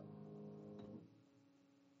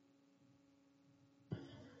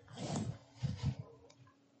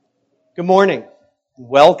Good morning.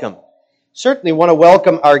 Welcome. Certainly want to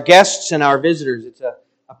welcome our guests and our visitors. It's a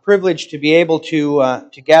privilege to be able to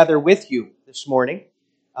gather with you this morning.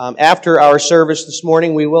 After our service this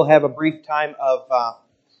morning, we will have a brief time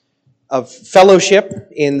of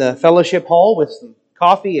fellowship in the fellowship hall with some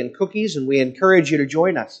coffee and cookies, and we encourage you to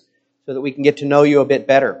join us so that we can get to know you a bit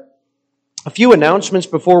better. A few announcements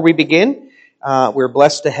before we begin. We're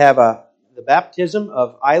blessed to have the baptism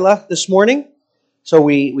of Isla this morning. So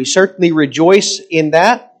we certainly rejoice in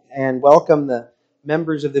that and welcome the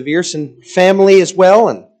members of the Viersen family as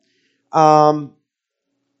well. And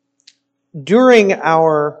during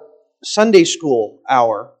our Sunday school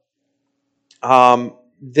hour,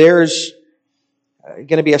 there's going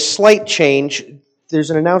to be a slight change.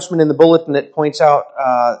 There's an announcement in the bulletin that points out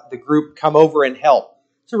the group Come Over and Help.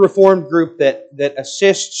 It's a Reformed group that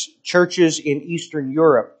assists churches in Eastern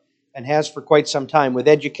Europe and has for quite some time with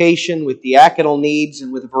education, with diaconal needs,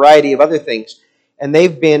 and with a variety of other things. And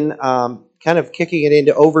they've been kind of kicking it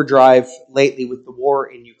into overdrive lately with the war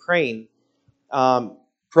in Ukraine,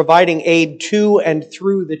 providing aid to and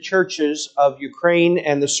through the churches of Ukraine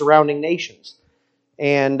and the surrounding nations.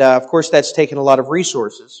 And, of course, that's taken a lot of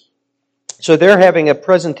resources. So they're having a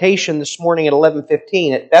presentation this morning at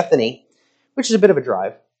 11:15 at Bethany, which is a bit of a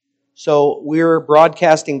drive. So we're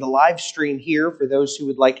broadcasting the live stream here for those who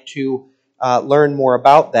would like to learn more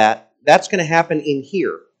about that. That's going to happen in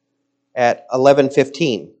here at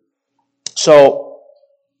 11:15. So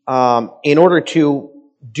in order to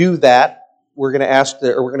do that, we're going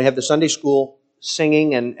to have the Sunday school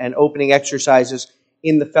singing and opening exercises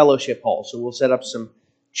in the fellowship hall. So we'll set up some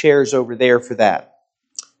chairs over there for that.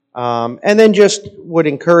 And then just would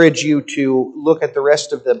encourage you to look at the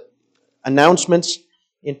rest of the announcements.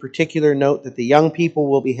 In particular, note that the young people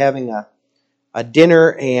will be having a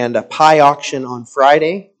dinner and a pie auction on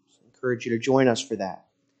Friday. I encourage you to join us for that.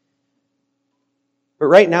 But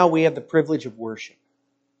right now we have the privilege of worship.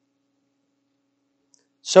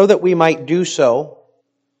 So that we might do so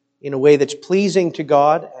in a way that's pleasing to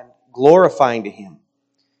God and glorifying to Him.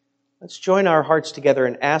 Let's join our hearts together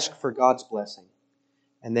and ask for God's blessing.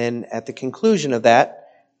 And then at the conclusion of that,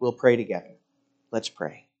 we'll pray together. Let's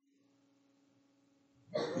pray.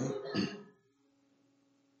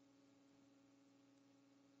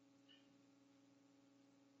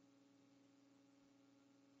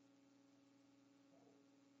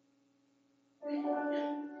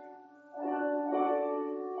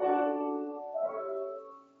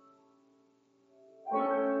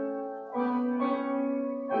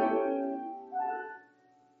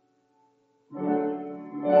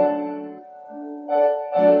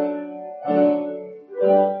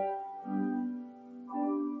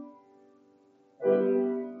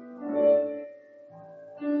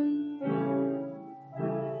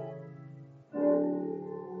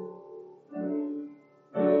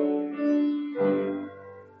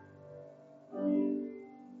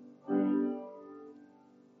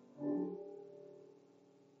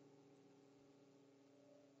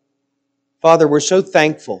 Father, we're so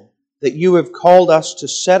thankful that you have called us to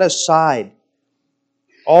set aside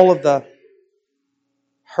all of the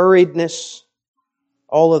hurriedness,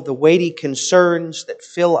 all of the weighty concerns that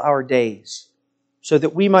fill our days, so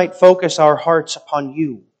that we might focus our hearts upon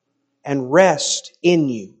you and rest in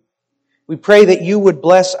you. We pray that you would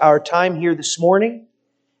bless our time here this morning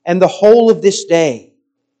and the whole of this day,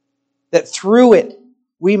 that through it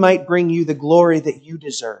we might bring you the glory that you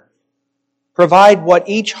deserve. Provide what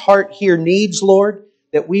each heart here needs, Lord,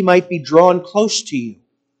 that we might be drawn close to you.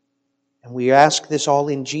 And we ask this all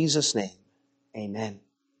in Jesus' name. Amen.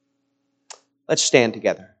 Let's stand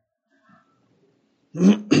together.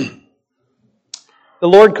 The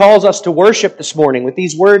Lord calls us to worship this morning with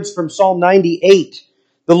these words from Psalm 98.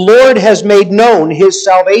 The Lord has made known His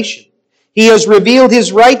salvation. He has revealed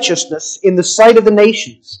His righteousness in the sight of the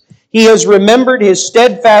nations. He has remembered His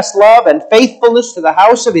steadfast love and faithfulness to the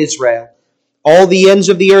house of Israel. All the ends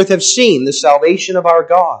of the earth have seen the salvation of our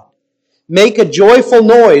God. Make a joyful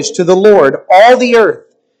noise to the Lord, all the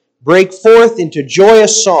earth. Break forth into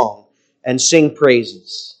joyous song and sing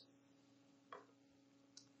praises.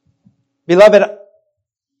 Beloved,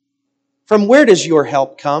 from where does your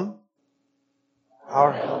help come?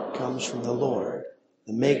 Our help comes from the Lord,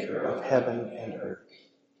 the maker of heaven and earth.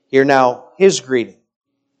 Hear now His greeting.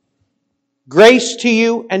 Grace to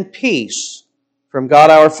you and peace from God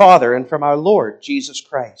our Father and from our Lord Jesus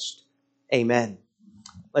Christ. Amen.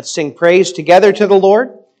 Let's sing praise together to the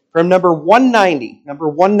Lord from number 190. Number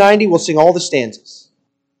 190, we'll sing all the stanzas.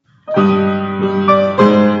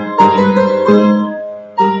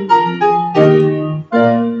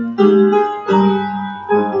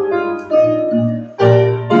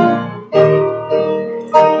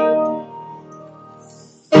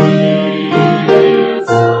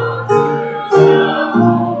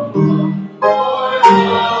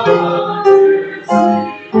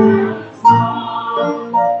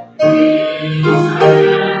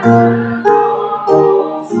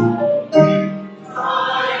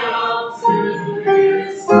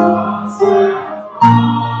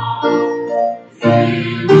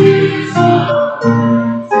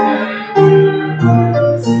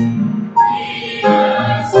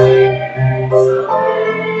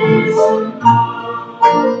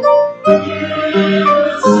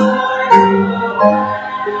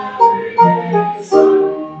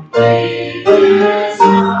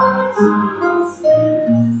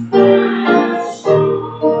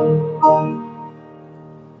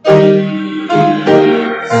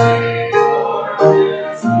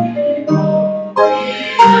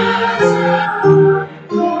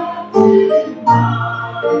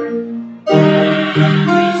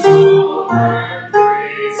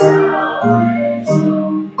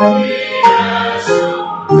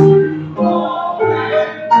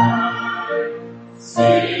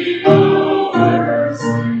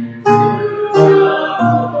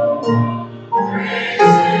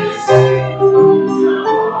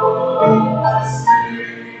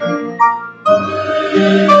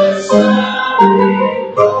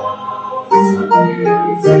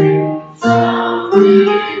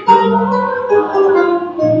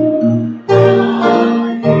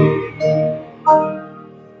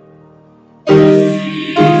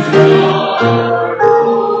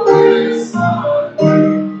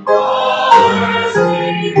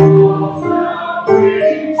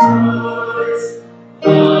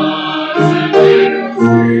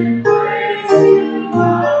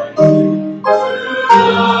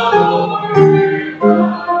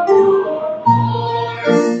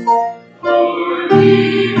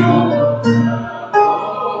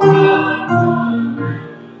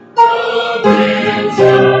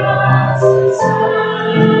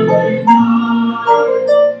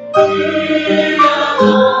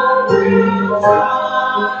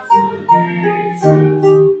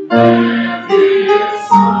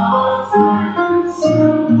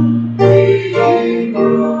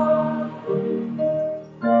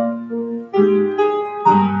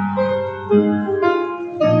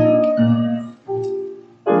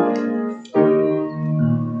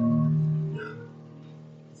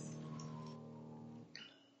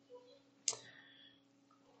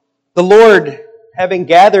 The Lord, having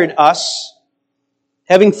gathered us,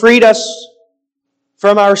 having freed us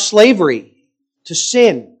from our slavery to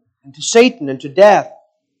sin and to Satan and to death,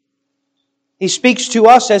 He speaks to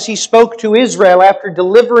us as He spoke to Israel after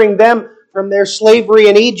delivering them from their slavery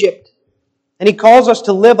in Egypt. And He calls us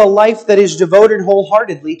to live a life that is devoted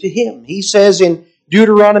wholeheartedly to Him. He says in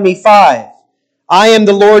Deuteronomy 5, I am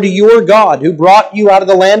the Lord your God who brought you out of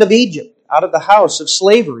the land of Egypt, out of the house of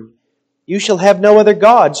slavery. You shall have no other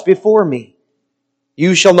gods before me.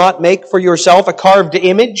 You shall not make for yourself a carved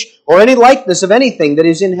image or any likeness of anything that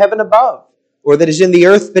is in heaven above, or that is in the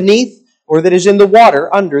earth beneath, or that is in the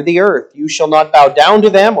water under the earth. You shall not bow down to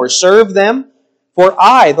them or serve them, for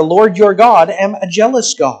I, the Lord your God, am a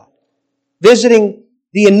jealous God, visiting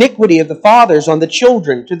the iniquity of the fathers on the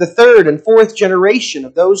children to the third and fourth generation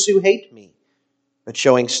of those who hate me, but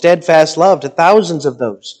showing steadfast love to thousands of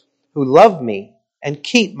those who love me and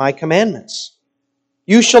keep my commandments.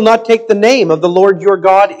 You shall not take the name of the Lord your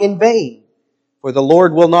God in vain, for the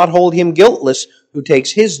Lord will not hold him guiltless who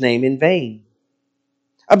takes His name in vain.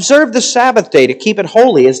 Observe the Sabbath day to keep it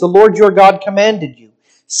holy, as the Lord your God commanded you.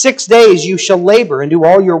 6 days you shall labor and do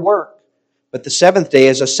all your work, but the seventh day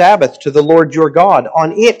is a Sabbath to the Lord your God.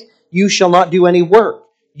 On it you shall not do any work,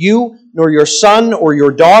 you, nor your son or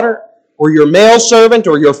your daughter, or your male servant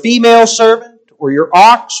or your female servant, or your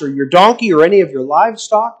ox or your donkey or any of your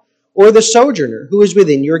livestock, or the sojourner who is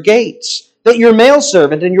within your gates, that your male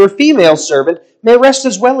servant and your female servant may rest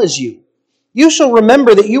as well as you. You shall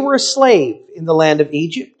remember that you were a slave in the land of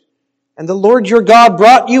Egypt, and the Lord your God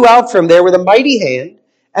brought you out from there with a mighty hand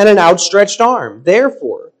and an outstretched arm.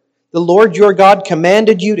 Therefore, the Lord your God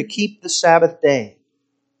commanded you to keep the Sabbath day.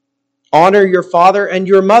 Honor your father and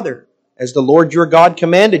your mother, as the Lord your God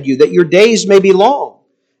commanded you, that your days may be long,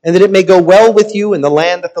 and that it may go well with you in the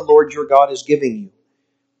land that the Lord your God is giving you.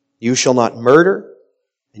 You shall not murder,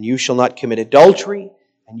 and you shall not commit adultery,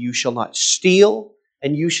 and you shall not steal,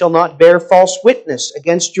 and you shall not bear false witness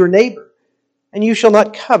against your neighbor, and you shall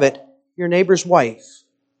not covet your neighbor's wife.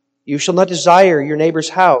 You shall not desire your neighbor's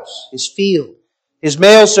house, his field, his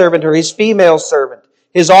male servant or his female servant,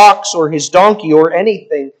 his ox or his donkey, or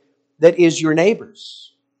anything that is your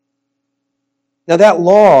neighbor's. Now that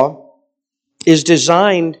law is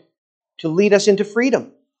designed to lead us into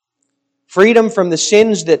freedom. Freedom from the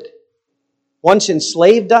sins that once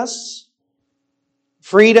enslaved us.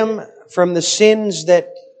 Freedom from the sins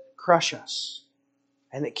that crush us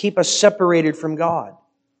and that keep us separated from God.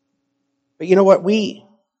 But you know what? We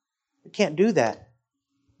can't do that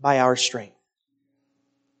by our strength.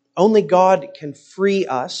 Only God can free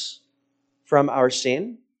us from our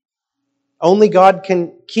sin. Only God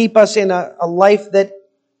can keep us in a life that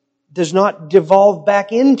does not devolve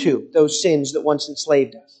back into those sins that once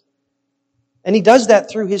enslaved us. And He does that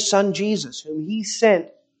through His Son Jesus, whom He sent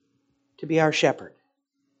to be our shepherd.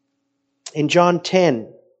 In John 10,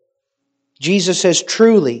 Jesus says,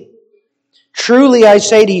 Truly, truly I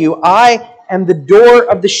say to you, I am the door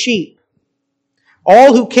of the sheep.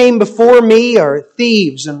 All who came before me are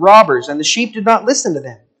thieves and robbers, and the sheep did not listen to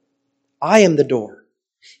them. I am the door.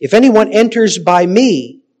 If anyone enters by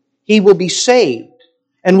me, he will be saved,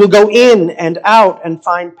 and will go in and out and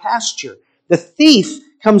find pasture. The thief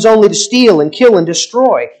comes only to steal and kill and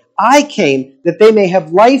destroy. I came that they may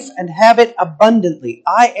have life and have it abundantly.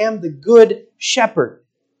 I am the good shepherd.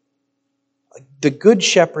 The good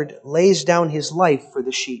shepherd lays down his life for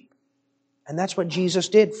the sheep. And that's what Jesus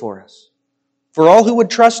did for us. For all who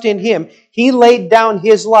would trust in Him, He laid down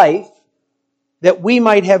His life that we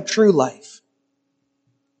might have true life.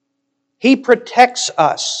 He protects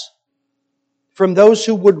us from those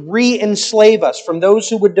who would re-enslave us, from those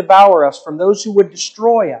who would devour us, from those who would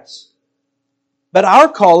destroy us. But our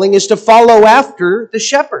calling is to follow after the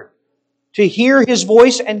shepherd, to hear His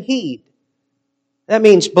voice and heed. That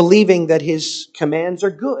means believing that His commands are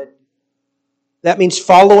good. That means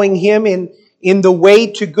following Him in the way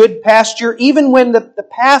to good pasture, even when the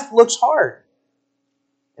path looks hard.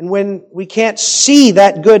 And when we can't see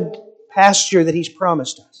that good pasture that He's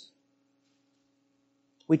promised us.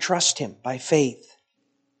 We trust Him by faith.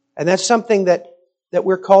 And that's something that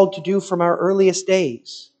we're called to do from our earliest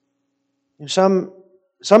days. Some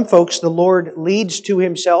folks the Lord leads to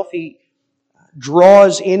Himself. He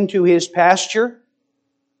draws into His pasture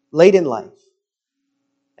late in life.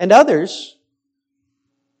 And others,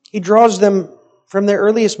 He draws them from their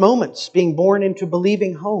earliest moments, being born into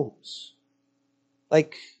believing homes,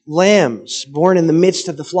 like lambs born in the midst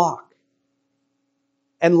of the flock.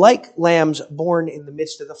 And like lambs born in the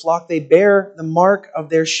midst of the flock, they bear the mark of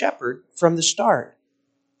their shepherd from the start.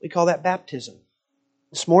 We call that baptism.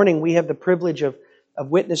 This morning we have the privilege of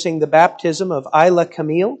witnessing the baptism of Isla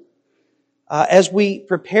Camille. As we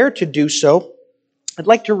prepare to do so, I'd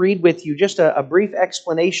like to read with you just a brief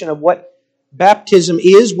explanation of what baptism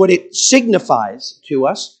is, what it signifies to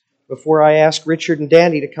us, before I ask Richard and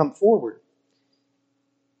Danny to come forward.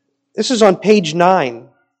 This is on page 9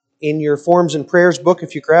 in your Forms and Prayers book,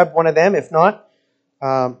 if you grabbed one of them. If not,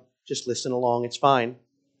 just listen along, it's fine.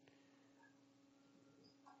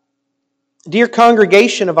 Dear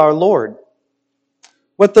congregation of our Lord,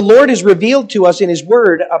 what the Lord has revealed to us in His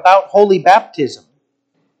Word about holy baptism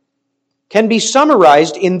can be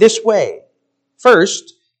summarized in this way.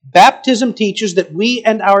 First, baptism teaches that we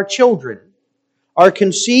and our children are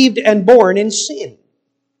conceived and born in sin.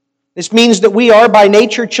 This means that we are by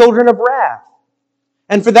nature children of wrath,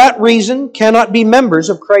 and for that reason cannot be members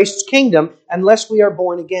of Christ's kingdom unless we are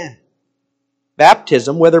born again.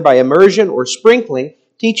 Baptism, whether by immersion or sprinkling,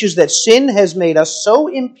 teaches that sin has made us so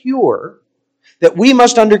impure that we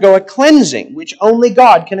must undergo a cleansing which only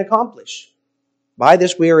God can accomplish. By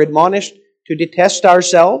this we are admonished to detest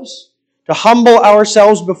ourselves, to humble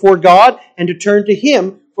ourselves before God, and to turn to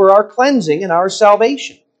Him for our cleansing and our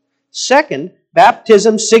salvation. Second,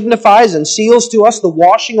 baptism signifies and seals to us the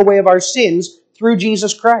washing away of our sins through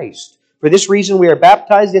Jesus Christ. For this reason we are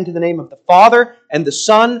baptized into the name of the Father, and the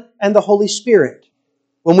Son, and the Holy Spirit.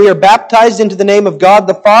 When we are baptized into the name of God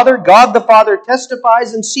the Father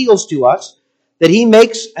testifies and seals to us that He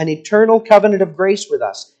makes an eternal covenant of grace with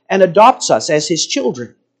us and adopts us as His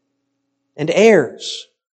children and heirs.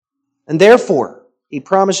 And therefore, He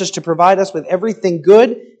promises to provide us with everything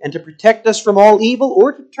good and to protect us from all evil,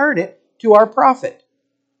 or to turn it to our profit.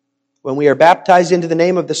 When we are baptized into the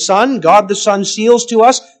name of the Son, God the Son seals to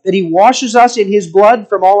us that He washes us in His blood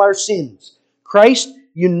from all our sins. Christ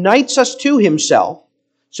unites us to Himself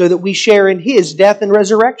so that we share in His death and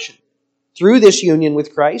resurrection. Through this union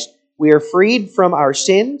with Christ, we are freed from our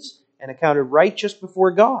sins and accounted righteous before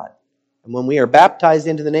God. And when we are baptized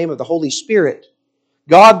into the name of the Holy Spirit,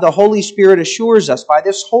 God the Holy Spirit assures us by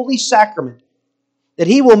this holy sacrament that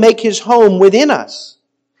He will make His home within us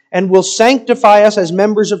and will sanctify us as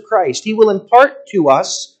members of Christ. He will impart to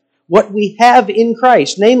us what we have in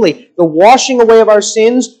Christ, namely the washing away of our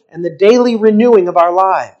sins and the daily renewing of our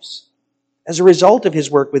lives. As a result of His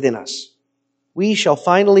work within us, we shall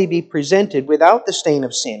finally be presented without the stain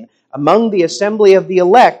of sin among the assembly of the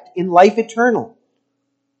elect in life eternal.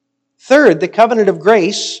 Third, the covenant of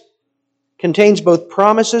grace contains both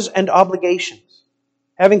promises and obligations.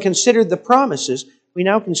 Having considered the promises, we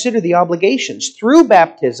now consider the obligations. Through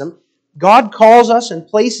baptism, God calls us and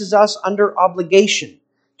places us under obligation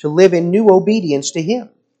to live in new obedience to Him.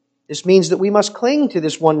 This means that we must cling to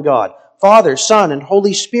this one God, Father, Son, and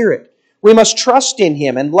Holy Spirit. We must trust in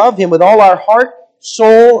Him and love Him with all our heart,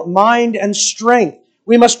 soul, mind, and strength.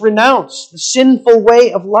 We must renounce the sinful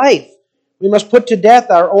way of life. We must put to death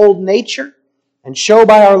our old nature and show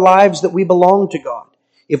by our lives that we belong to God.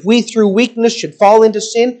 If we through weakness should fall into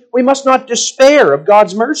sin, we must not despair of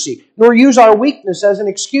God's mercy, nor use our weakness as an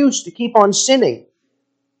excuse to keep on sinning.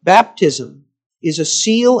 Baptism is a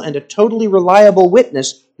seal and a totally reliable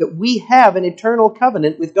witness that we have an eternal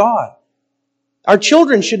covenant with God. Our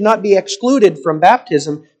children should not be excluded from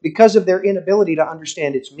baptism because of their inability to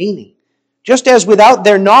understand its meaning. Just as without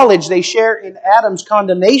their knowledge they share in Adam's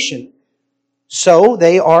condemnation, so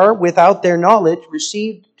they are, without their knowledge,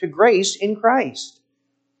 received to grace in Christ.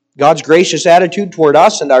 God's gracious attitude toward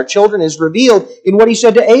us and our children is revealed in what He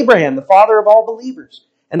said to Abraham, the father of all believers.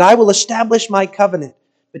 And I will establish my covenant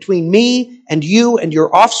between me and you and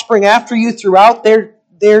your offspring after you throughout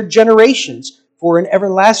their generations for an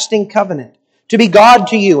everlasting covenant, to be God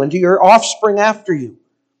to you and to your offspring after you.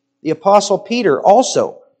 The Apostle Peter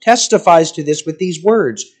also testifies to this with these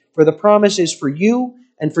words, for the promise is for you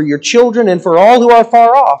and for your children and for all who are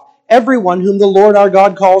far off, everyone whom the Lord our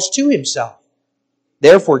God calls to Himself.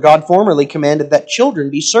 Therefore God formerly commanded that children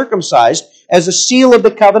be circumcised as a seal of the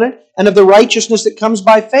covenant and of the righteousness that comes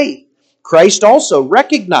by faith. Christ also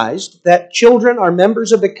recognized that children are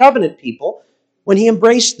members of the covenant people when He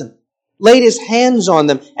embraced them, laid His hands on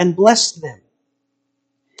them, and blessed them.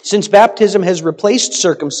 Since baptism has replaced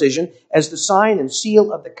circumcision as the sign and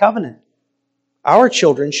seal of the covenant, our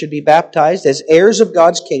children should be baptized as heirs of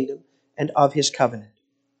God's kingdom and of His covenant.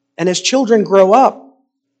 And as children grow up,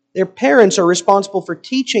 their parents are responsible for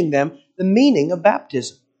teaching them the meaning of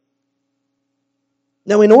baptism.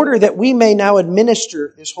 Now, in order that we may now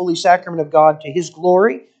administer this holy sacrament of God to His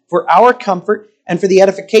glory, for our comfort, and for the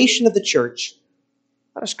edification of the church,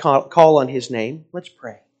 let us call on His name. Let's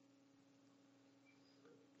pray.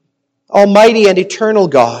 Almighty and eternal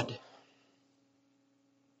God,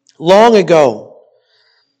 long ago,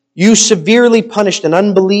 You severely punished an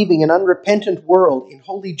unbelieving and unrepentant world in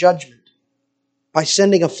holy judgment. by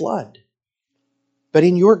sending a flood. But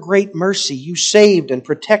in your great mercy, you saved and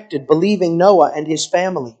protected believing Noah and his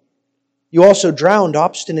family. You also drowned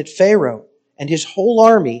obstinate Pharaoh and his whole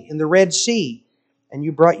army in the Red Sea, and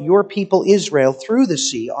you brought your people Israel through the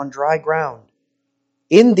sea on dry ground.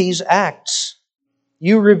 In these acts,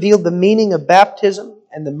 you revealed the meaning of baptism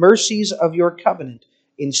and the mercies of your covenant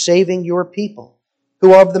in saving your people,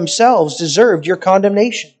 who of themselves deserved your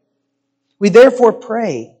condemnation. We therefore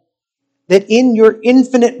pray that in your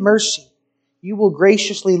infinite mercy, you will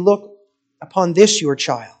graciously look upon this your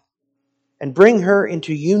child and bring her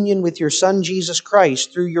into union with your Son Jesus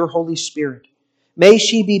Christ through your Holy Spirit. May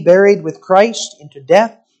she be buried with Christ into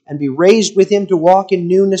death and be raised with Him to walk in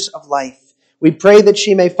newness of life. We pray that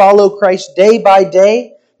she may follow Christ day by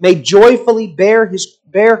day, may joyfully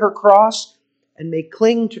bear her cross, and may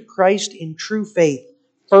cling to Christ in true faith,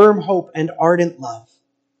 firm hope, and ardent love.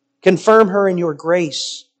 Confirm her in your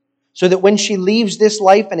grace, so that when she leaves this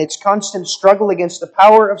life and its constant struggle against the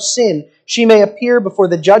power of sin, she may appear before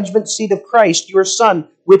the judgment seat of Christ, your Son,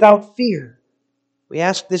 without fear. We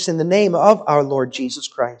ask this in the name of our Lord Jesus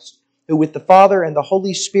Christ, who with the Father and the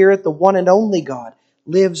Holy Spirit, the one and only God,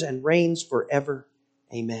 lives and reigns forever.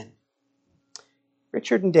 Amen.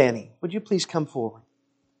 Richard and Danny, would you please come forward?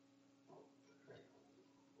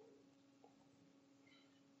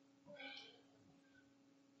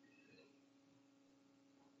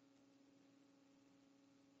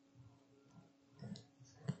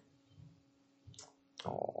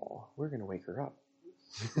 Oh, we're going to wake her up.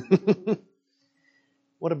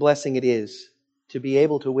 What a blessing it is to be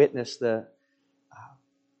able to witness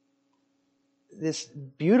this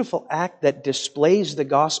beautiful act that displays the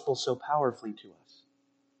gospel so powerfully to us.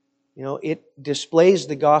 You know, it displays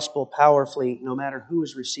the gospel powerfully no matter who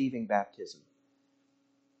is receiving baptism.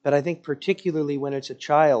 But I think particularly when it's a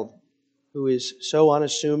child who is so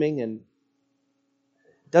unassuming and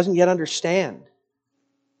doesn't yet understand.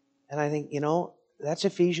 And I think, that's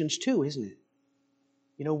Ephesians 2, isn't it?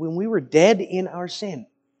 When we were dead in our sin,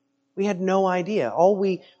 we had no idea. All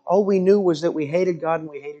we knew was that we hated God and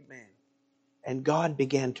we hated man. And God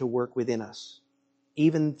began to work within us,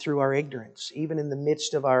 even through our ignorance, even in the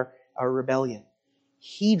midst of our rebellion.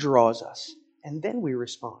 He draws us, and then we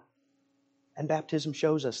respond. And baptism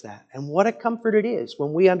shows us that. And what a comfort it is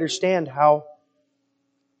when we understand how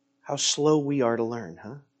slow we are to learn,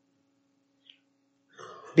 huh?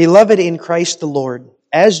 Beloved in Christ the Lord,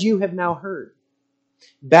 as you have now heard,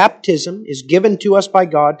 baptism is given to us by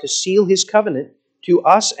God to seal His covenant to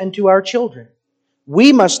us and to our children.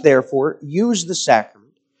 We must therefore use the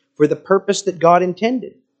sacrament for the purpose that God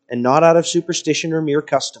intended, and not out of superstition or mere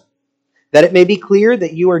custom. That it may be clear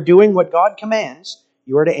that you are doing what God commands,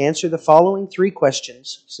 you are to answer the following 3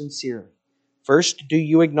 questions sincerely. First, do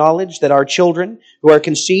you acknowledge that our children, who are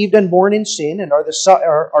conceived and born in sin and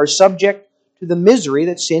are subject to the misery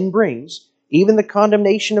that sin brings, even the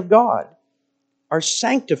condemnation of God, are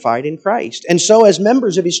sanctified in Christ, and so as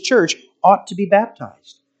members of His church ought to be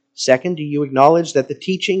baptized? Second, do you acknowledge that the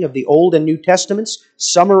teaching of the Old and New Testaments,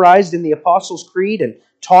 summarized in the Apostles' Creed and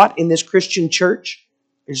taught in this Christian church,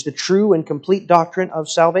 is the true and complete doctrine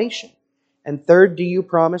of salvation? And third, do you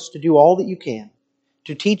promise to do all that you can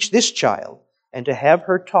to teach this child and to have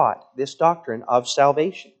her taught this doctrine of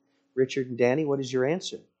salvation? Richard and Danny, what is your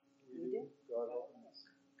answer?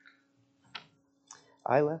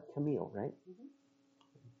 Isla Camille, right?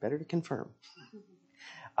 Better to confirm.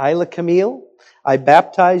 Isla Camille, I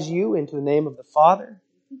baptize you into the name of the Father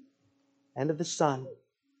and of the Son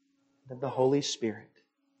and of the Holy Spirit.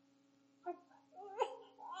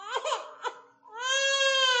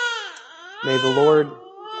 May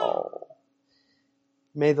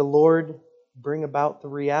the Lord bring about the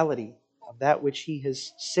reality of that which He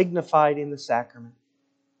has signified in the sacrament,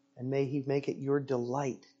 and may He make it your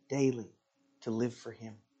delight daily to live for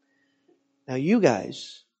Him. Now you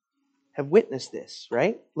guys have witnessed this,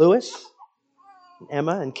 right? Lewis,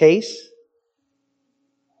 Emma, and Case.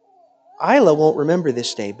 Isla won't remember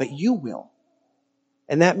this day, but you will.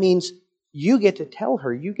 And that means you get to tell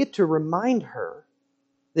her, you get to remind her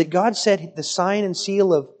that God set the sign and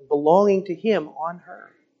seal of belonging to Him on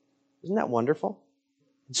her. Isn't that wonderful?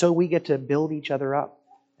 And so we get to build each other up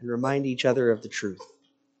and remind each other of the truth.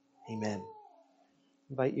 Amen.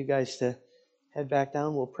 I invite you guys to head back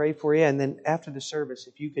down. We'll pray for you. And then after the service,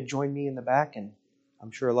 if you could join me in the back, and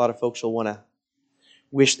I'm sure a lot of folks will want to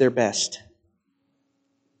wish their best.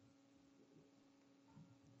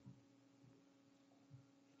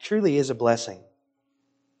 It truly is a blessing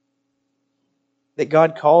that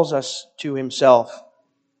God calls us to Himself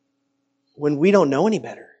when we don't know any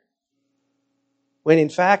better. When in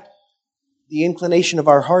fact, the inclination of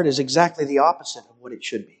our heart is exactly the opposite of what it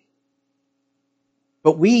should be.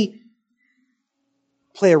 But we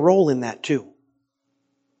play a role in that too.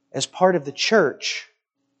 As part of the church,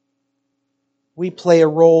 we play a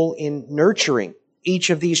role in nurturing each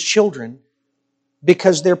of these children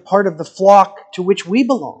because they're part of the flock to which we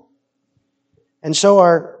belong. And so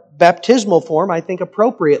our baptismal form, I think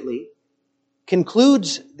appropriately,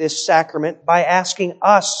 concludes this sacrament by asking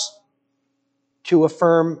us to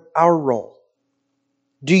affirm our role.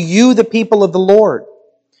 Do you, the people of the Lord,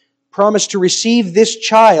 promise to receive this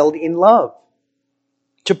child in love,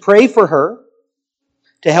 to pray for her,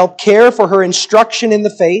 to help care for her instruction in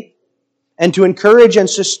the faith, and to encourage and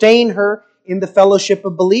sustain her in the fellowship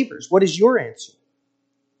of believers? What is your answer?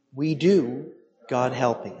 We do, God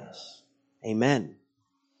helping us. Amen.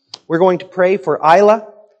 We're going to pray for Isla,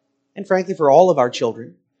 and frankly for all of our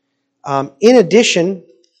children. In addition,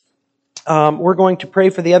 we're going to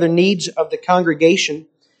pray for the other needs of the congregation.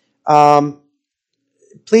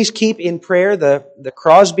 Please keep in prayer the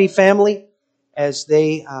Crosby family as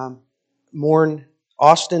they mourn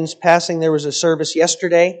Austin's passing. There was a service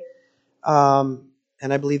yesterday, and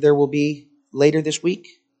I believe there will be later this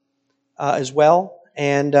week as well.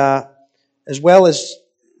 And as well as,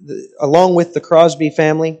 along with the Crosby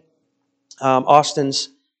family, Austin's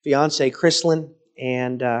fiancée, Chrislyn,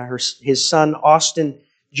 and his son, Austin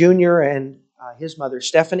Jr., and his mother,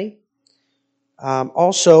 Stephanie.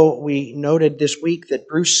 Also, we noted this week that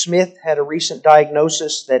Bruce Smith had a recent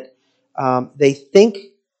diagnosis that they think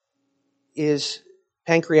is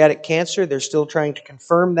pancreatic cancer. They're still trying to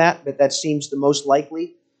confirm that, but that seems the most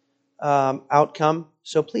likely outcome.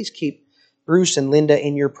 So please keep Bruce and Linda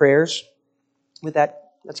in your prayers. With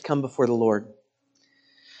that, let's come before the Lord.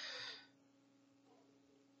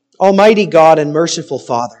 Almighty God and merciful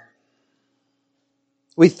Father,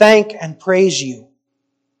 we thank and praise You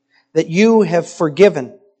that You have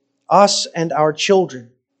forgiven us and our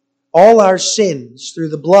children all our sins through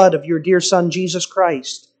the blood of Your dear Son, Jesus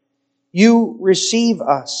Christ. You receive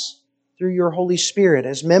us through Your Holy Spirit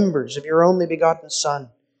as members of Your only begotten Son,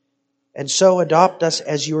 and so adopt us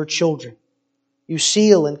as Your children. You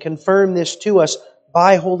seal and confirm this to us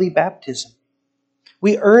by holy baptism.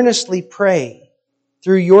 We earnestly pray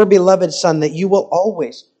through Your beloved Son that You will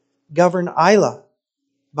always govern Isla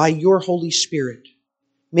by Your Holy Spirit.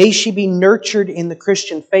 May she be nurtured in the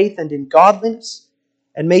Christian faith and in godliness,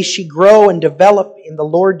 and may she grow and develop in the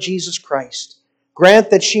Lord Jesus Christ. Grant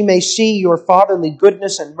that she may see Your fatherly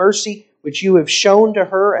goodness and mercy, which You have shown to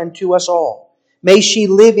her and to us all. May she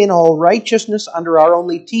live in all righteousness under our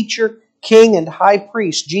only teacher, King, and High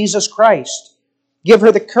Priest, Jesus Christ. Give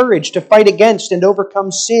her the courage to fight against and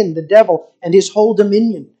overcome sin, the devil, and his whole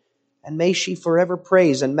dominion. And may she forever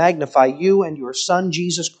praise and magnify You and Your Son,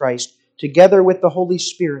 Jesus Christ, together with the Holy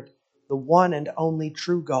Spirit, the one and only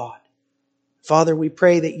true God. Father, we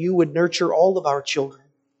pray that You would nurture all of our children,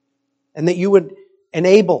 and that You would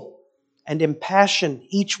enable and impassion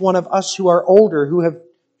each one of us who are older, who have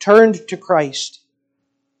turned to Christ,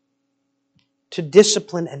 to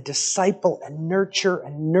discipline and disciple and nurture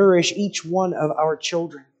and nourish each one of our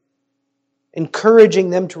children, encouraging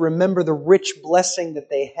them to remember the rich blessing that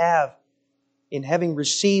they have in having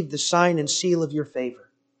received the sign and seal of Your favor.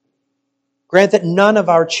 Grant that none of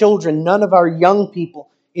our children, none of our young people,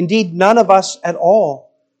 indeed none of us at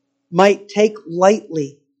all, might take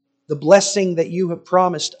lightly the blessing that You have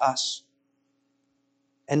promised us,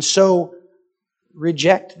 and so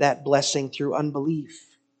reject that blessing through unbelief.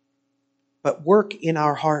 But work in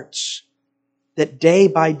our hearts that day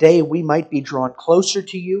by day we might be drawn closer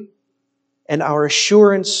to You, and our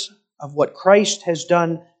assurance of what Christ has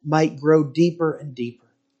done might grow deeper and deeper.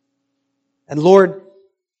 And Lord,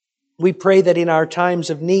 we pray that in our times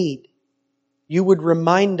of need, You would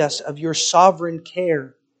remind us of Your sovereign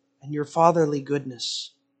care and Your fatherly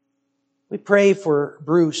goodness. We pray for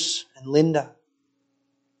Bruce and Linda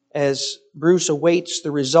as Bruce awaits the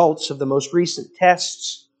results of the most recent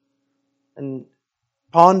tests and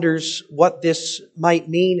ponders what this might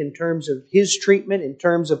mean in terms of his treatment, in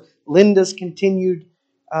terms of Linda's continued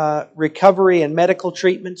recovery and medical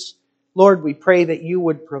treatments. Lord, we pray that You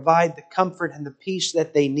would provide the comfort and the peace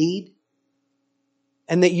that they need,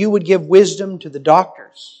 and that You would give wisdom to the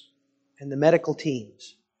doctors and the medical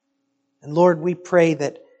teams. And Lord, we pray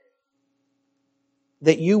that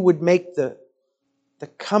You would make the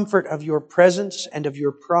comfort of Your presence and of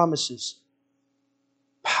Your promises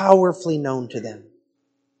powerfully known to them.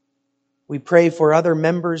 We pray for other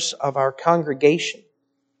members of our congregation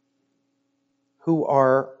who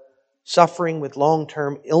are suffering with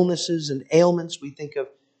long-term illnesses and ailments. We think of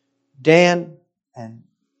Dan and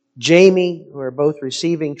Jamie, who are both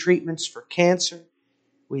receiving treatments for cancer.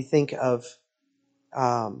 We think of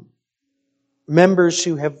members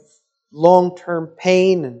who have long-term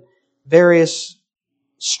pain and various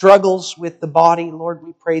struggles with the body. Lord,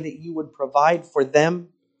 we pray that you would provide for them.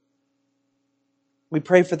 We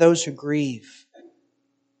pray for those who grieve.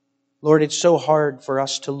 Lord, it's so hard for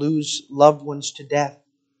us to lose loved ones to death.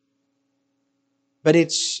 But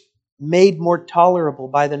it's made more tolerable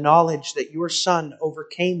by the knowledge that your Son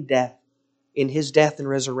overcame death in His death and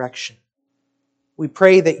resurrection. We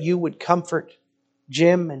pray that you would comfort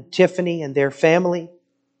Jim and Tiffany and their family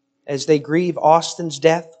as they grieve Austin's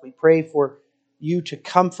death. We pray for you to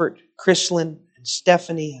comfort Chrislyn and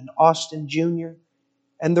Stephanie and Austin Jr.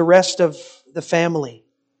 and the rest of the family,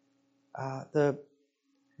 the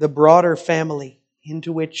broader family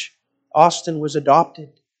into which Austin was adopted.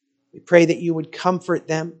 We pray that you would comfort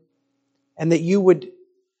them and that you would,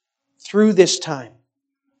 through this time,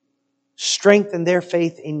 strengthen their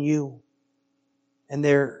faith in you and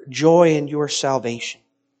their joy in your salvation.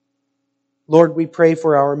 Lord, we pray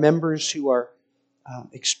for our members who are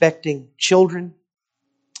expecting children,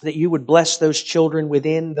 that you would bless those children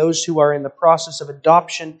within, those who are in the process of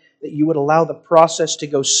adoption, that you would allow the process to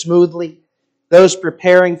go smoothly, those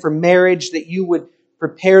preparing for marriage, that you would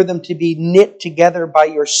prepare them to be knit together by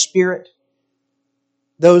your Spirit,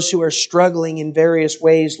 those who are struggling in various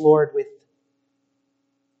ways, Lord, with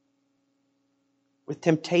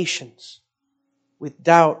temptations, with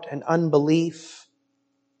doubt and unbelief.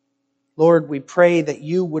 Lord, we pray that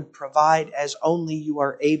you would provide as only you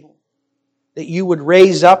are able, that you would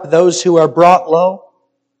raise up those who are brought low,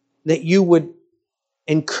 that you would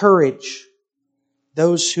encourage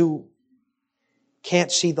those who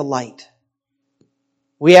can't see the light.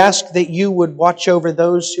 We ask that you would watch over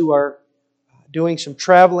those who are doing some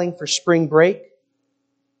traveling for spring break,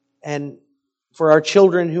 and for our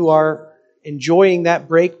children who are enjoying that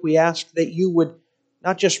break, we ask that you would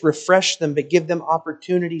not just refresh them, but give them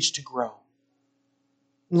opportunities to grow.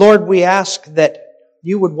 Lord, we ask that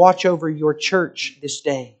you would watch over your church this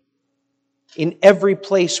day in every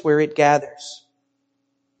place where it gathers,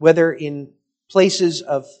 whether in places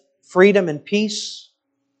of freedom and peace,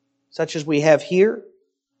 such as we have here,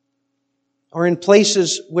 or in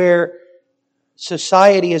places where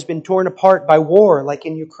society has been torn apart by war, like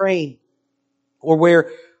in Ukraine, or where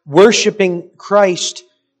worshiping Christ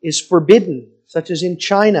is forbidden, such as in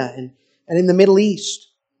China and in the Middle East.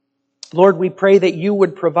 Lord, we pray that you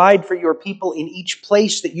would provide for your people in each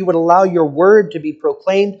place, that you would allow your word to be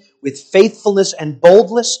proclaimed with faithfulness and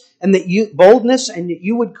boldness, and that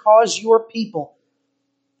you would cause your people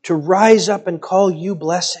to rise up and call you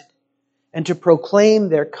blessed, and to proclaim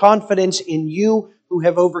their confidence in you who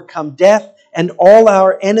have overcome death and all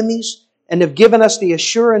our enemies and have given us the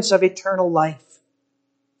assurance of eternal life.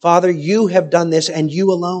 Father, you have done this and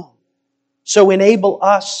you alone. So enable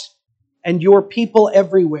us and your people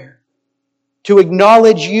everywhere to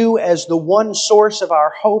acknowledge you as the one source of our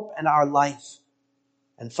hope and our life.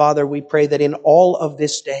 And Father, we pray that in all of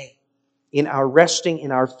this day, in our resting,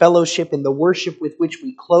 in our fellowship, in the worship with which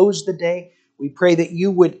we close the day, we pray that you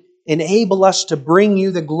would enable us to bring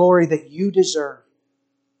you the glory that you deserve.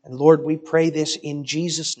 And Lord, we pray this in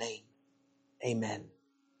Jesus' name. Amen.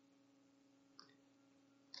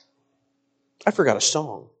 I forgot a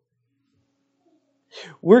song.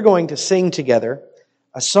 We're going to sing together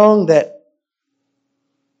a song that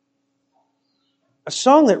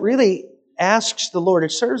really asks the Lord.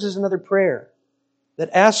 It serves as another prayer that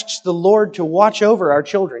asks the Lord to watch over our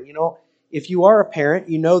children. You know, if you are a parent,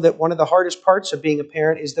 you know that one of the hardest parts of being a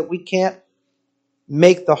parent is that we can't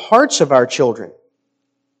make the hearts of our children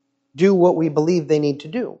do what we believe they need to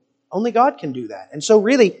do. Only God can do that. And so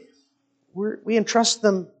really, we entrust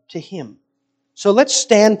them to Him. So let's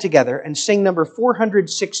stand together and sing number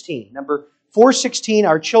 416. Number 416,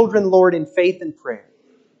 Our Children, Lord, in Faith and Prayer.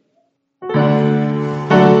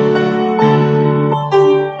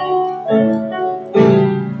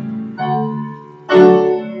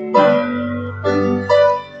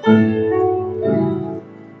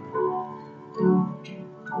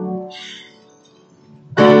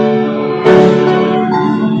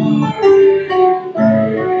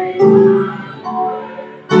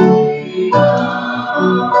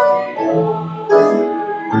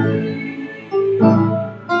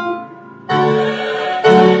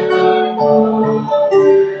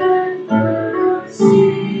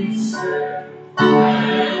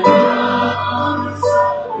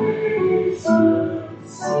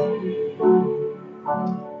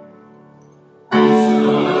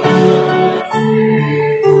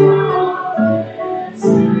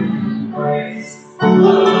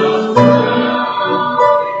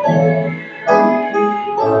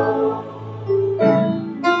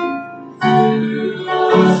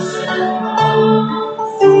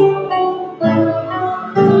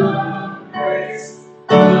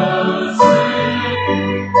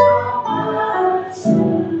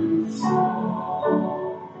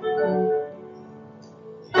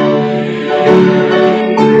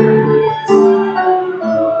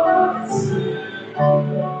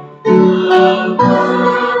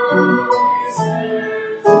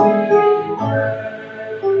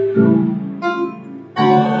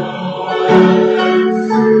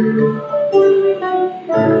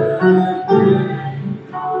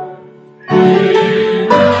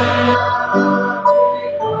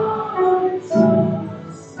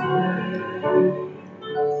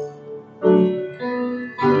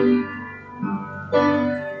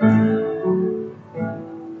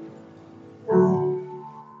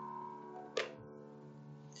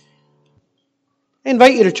 I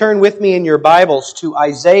invite you to turn with me in your Bibles to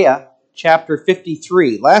Isaiah chapter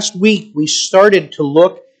 53. Last week we started to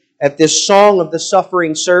look at this song of the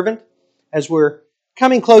suffering servant. As we're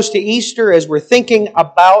coming close to Easter, as we're thinking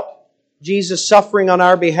about Jesus suffering on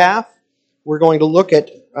our behalf, we're going to look at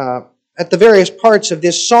the various parts of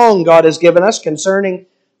this song God has given us concerning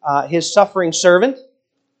His suffering servant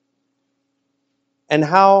and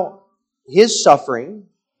how His suffering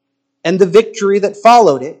and the victory that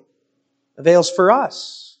followed it avails for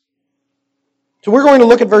us. So we're going to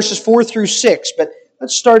look at verses 4 through 6, but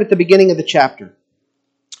let's start at the beginning of the chapter.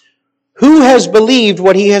 Who has believed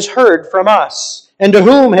what he has heard from us? And to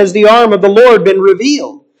whom has the arm of the Lord been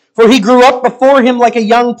revealed? For he grew up before him like a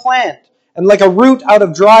young plant, and like a root out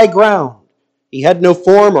of dry ground. He had no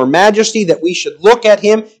form or majesty that we should look at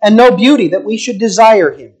him, and no beauty that we should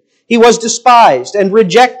desire him. He was despised and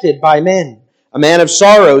rejected by men, a man of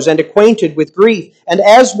sorrows and acquainted with grief, and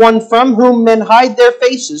as one from whom men hide their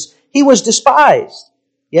faces, he was despised,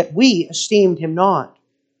 yet we esteemed him not.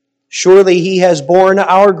 Surely he has borne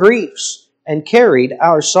our griefs and carried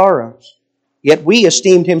our sorrows. Yet we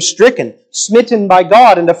esteemed him stricken, smitten by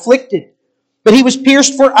God, and afflicted. But he was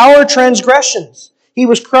pierced for our transgressions. He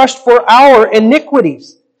was crushed for our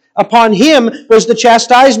iniquities. Upon him was the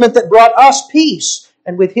chastisement that brought us peace,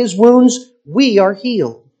 and with his wounds we are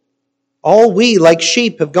healed. All we, like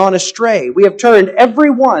sheep, have gone astray. We have turned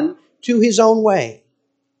every one to his own way.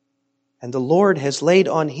 And the Lord has laid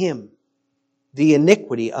on him the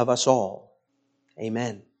iniquity of us all.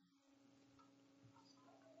 Amen.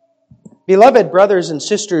 Beloved brothers and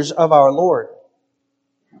sisters of our Lord,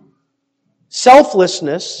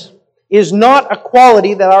 selflessness is not a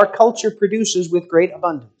quality that our culture produces with great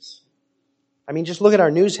abundance. I mean, just look at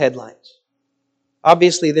our news headlines.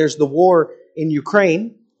 Obviously, there's the war in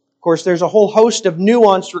Ukraine. Of course, there's a whole host of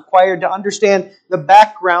nuance required to understand the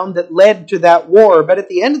background that led to that war. But at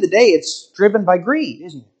the end of the day, it's driven by greed,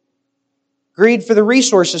 isn't it? Greed for the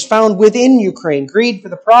resources found within Ukraine. Greed for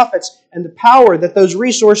the profits and the power that those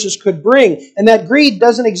resources could bring. And that greed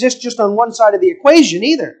doesn't exist just on one side of the equation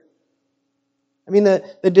either. I mean,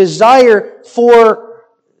 the desire for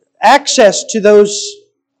access to those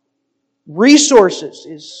resources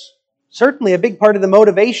is certainly a big part of the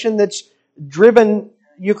motivation that's driven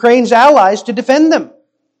Ukraine's allies to defend them.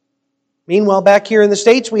 Meanwhile, back here in the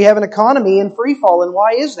States, we have an economy in free fall. And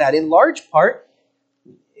why is that? In large part,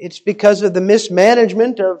 it's because of the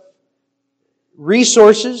mismanagement of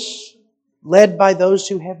resources led by those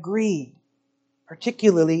who have greed,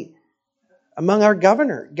 particularly among our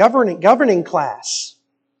governing class.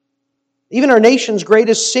 Even our nation's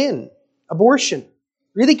greatest sin, abortion,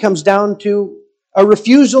 really comes down to a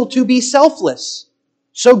refusal to be selfless.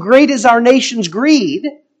 So great is our nation's greed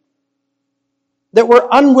that we're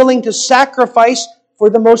unwilling to sacrifice for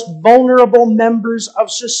the most vulnerable members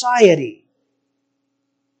of society,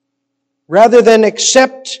 rather than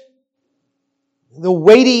accept the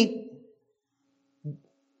weighty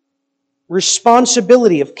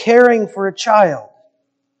responsibility of caring for a child,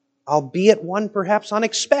 albeit one perhaps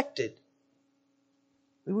unexpected.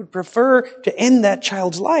 We would prefer to end that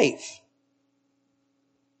child's life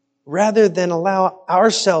rather than allow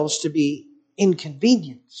ourselves to be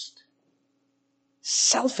inconvenienced.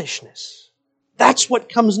 Selfishness. That's what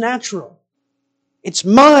comes natural. It's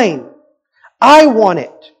mine. I want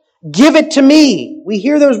it. Give it to me. We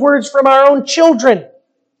hear those words from our own children.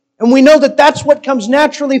 And we know that that's what comes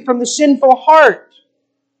naturally from the sinful heart.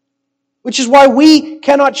 Which is why we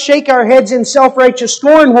cannot shake our heads in self-righteous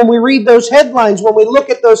scorn when we read those headlines, when we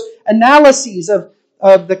look at those analyses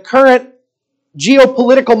of the current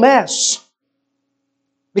geopolitical mess.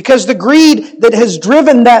 Because the greed that has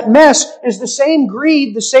driven that mess is the same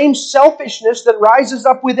greed, the same selfishness that rises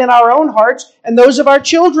up within our own hearts and those of our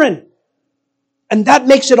children. And that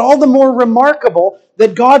makes it all the more remarkable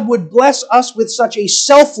that God would bless us with such a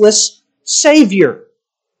selfless Savior.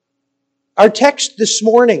 Our text this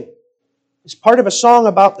morning is part of a song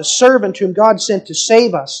about the servant whom God sent to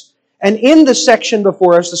save us. And in the section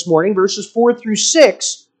before us this morning, verses 4 through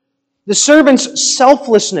 6, the servant's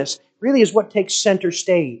selflessness really is what takes center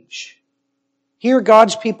stage. Here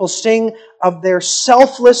God's people sing of their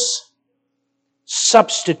selfless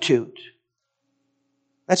substitute.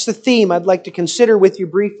 That's the theme I'd like to consider with you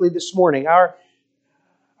briefly this morning.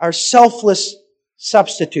 Our selfless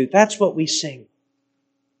substitute. That's what we sing.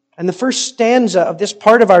 And the first stanza of this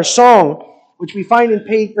part of our song, which we find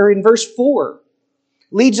in verse 4,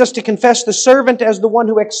 leads us to confess the servant as the one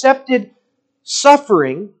who accepted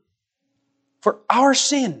suffering for our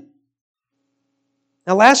sin.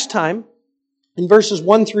 Now last time, in verses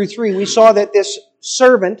 1 through 3, we saw that this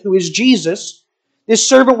servant, who is Jesus, this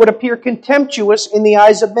servant would appear contemptuous in the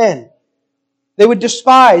eyes of men. They would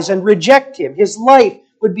despise and reject him. His life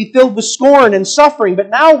would be filled with scorn and suffering. But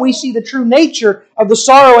now we see the true nature of the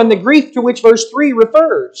sorrow and the grief to which verse 3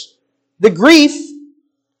 refers. The grief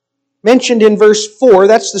mentioned in verse 4,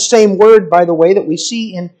 that's the same word, by the way, that we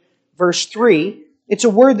see in verse 3. It's a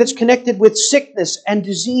word that's connected with sickness and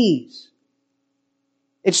disease.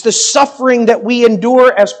 It's the suffering that we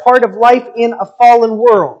endure as part of life in a fallen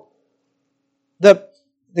world.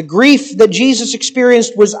 The grief that Jesus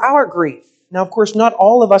experienced was our grief. Now, of course, not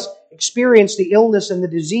all of us experience the illness and the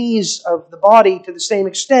disease of the body to the same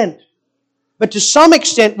extent. But to some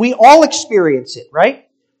extent, we all experience it, right?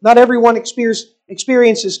 Not everyone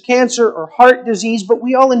experiences cancer or heart disease, but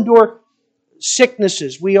we all endure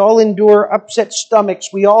sicknesses. We all endure upset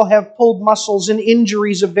stomachs. We all have pulled muscles and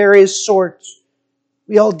injuries of various sorts.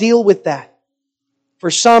 We all deal with that. For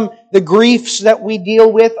some, the griefs that we deal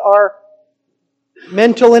with are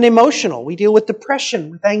mental and emotional. We deal with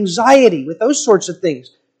depression, with anxiety, with those sorts of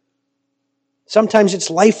things. Sometimes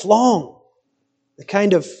it's lifelong. The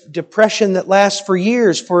kind of depression that lasts for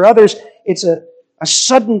years. For others, it's a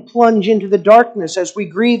sudden plunge into the darkness as we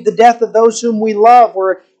grieve the death of those whom we love,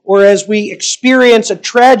 or as we experience a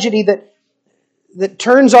tragedy that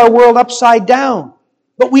turns our world upside down.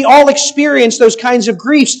 But we all experience those kinds of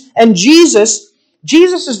griefs. And Jesus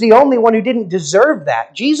is the only one who didn't deserve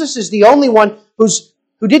that. Jesus is the only one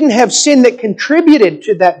who didn't have sin that contributed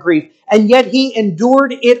to that grief, and yet He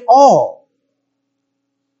endured it all.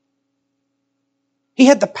 He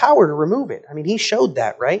had the power to remove it. I mean, He showed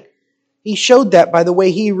that, right? He showed that by the way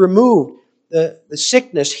He removed the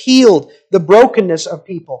sickness, healed the brokenness of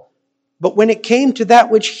people. But when it came to that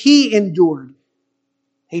which He endured,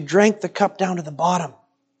 He drank the cup down to the bottom.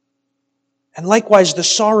 And likewise, the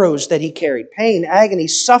sorrows that He carried, pain, agony,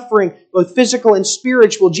 suffering, both physical and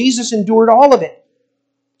spiritual, Jesus endured all of it.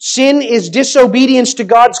 Sin is disobedience to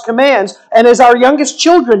God's commands, and as our youngest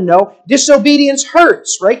children know, disobedience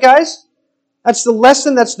hurts, right guys? That's the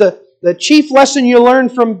lesson, that's the chief lesson you learn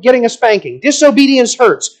from getting a spanking. Disobedience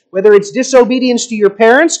hurts, whether it's disobedience to your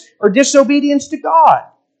parents or disobedience to God.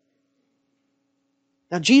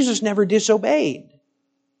 Now, Jesus never disobeyed,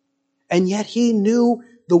 and yet He knew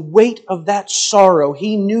the weight of that sorrow.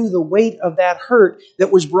 He knew the weight of that hurt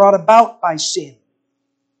that was brought about by sin.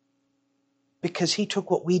 Because He took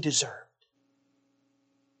what we deserved.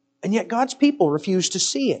 And yet God's people refused to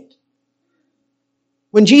see it.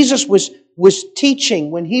 When Jesus was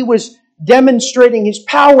teaching, when He was demonstrating His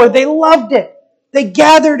power, they loved it. They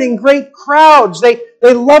gathered in great crowds. They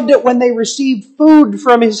loved it when they received food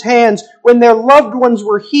from His hands. When their loved ones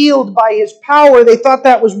were healed by His power, they thought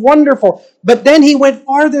that was wonderful. But then He went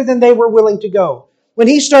farther than they were willing to go. When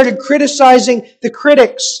He started criticizing the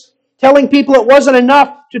critics, telling people it wasn't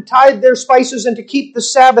enough to tithe their spices and to keep the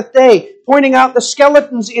Sabbath day, pointing out the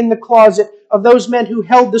skeletons in the closet of those men who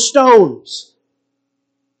held the stones.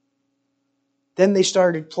 Then they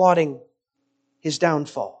started plotting His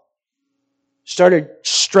downfall. Started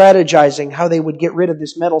strategizing how they would get rid of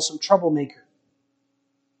this meddlesome troublemaker.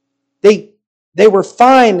 They were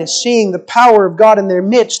fine seeing the power of God in their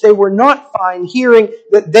midst. They were not fine hearing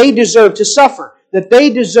that they deserved to suffer, that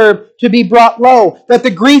they deserved to be brought low, that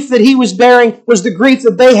the grief that He was bearing was the grief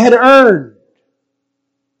that they had earned.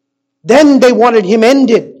 Then they wanted Him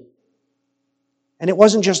ended. And it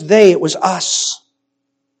wasn't just they, it was us.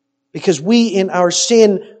 Because we in our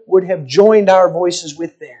sin would have joined our voices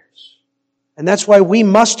with theirs. And that's why we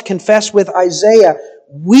must confess with Isaiah,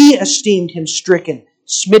 we esteemed Him stricken,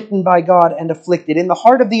 smitten by God, and afflicted. In the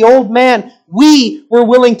heart of the old man, we were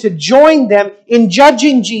willing to join them in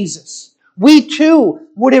judging Jesus. We too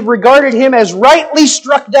would have regarded Him as rightly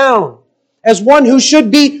struck down, as one who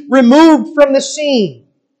should be removed from the scene.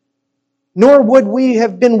 Nor would we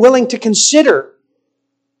have been willing to consider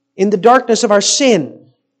in the darkness of our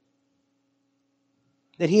sin,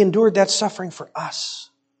 that He endured that suffering for us.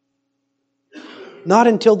 Not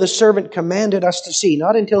until the servant commanded us to see,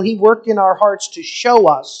 not until He worked in our hearts to show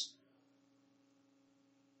us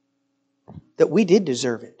that we did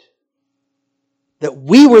deserve it, that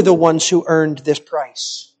we were the ones who earned this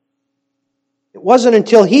price. It wasn't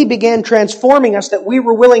until He began transforming us that we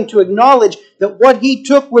were willing to acknowledge that what He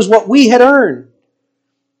took was what we had earned.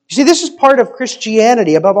 You see, this is part of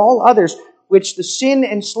Christianity, above all others, which the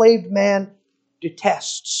sin-enslaved man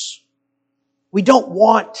detests. We don't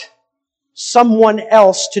want someone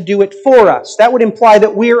else to do it for us. That would imply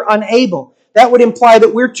that we're unable. That would imply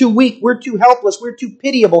that we're too weak, we're too helpless, we're too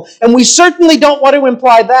pitiable. And we certainly don't want to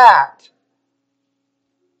imply that.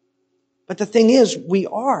 But the thing is, we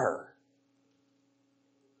are.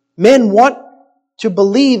 Men want to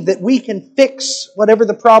believe that we can fix whatever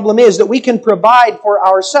the problem is, that we can provide for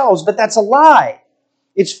ourselves, but that's a lie.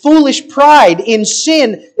 It's foolish pride in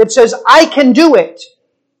sin that says, I can do it.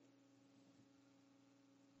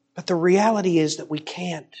 But the reality is that we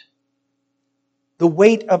can't. The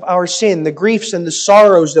weight of our sin, the griefs and the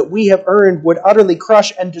sorrows that we have earned would utterly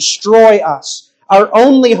crush and destroy us. Our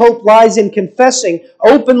only hope lies in confessing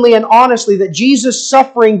openly and honestly that Jesus'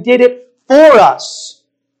 suffering did it for us.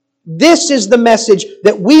 This is the message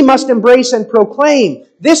that we must embrace and proclaim.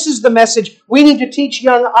 This is the message we need to teach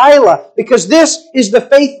young Isla, because this is the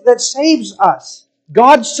faith that saves us.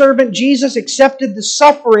 God's servant Jesus accepted the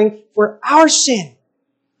suffering for our sin.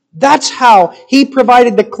 That's how He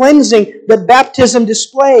provided the cleansing that baptism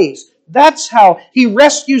displays. That's how He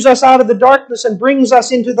rescues us out of the darkness and brings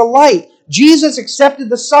us into the light. Jesus accepted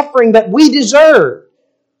the suffering that we deserve.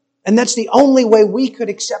 And that's the only way we could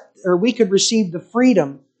accept, or we could receive the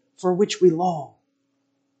freedom for which we long.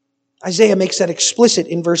 Isaiah makes that explicit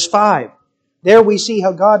in verse 5. There we see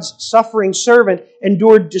how God's suffering servant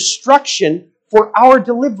endured destruction for our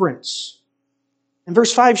deliverance. And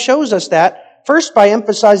verse 5 shows us that, first by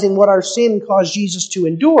emphasizing what our sin caused Jesus to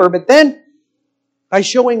endure, but then by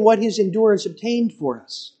showing what His endurance obtained for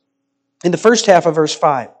us. In the first half of verse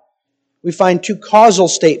 5, we find two causal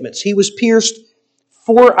statements. He was pierced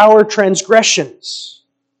for our transgressions.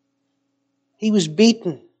 He was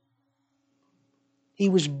beaten. He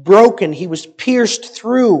was broken. He was pierced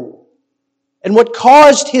through. And what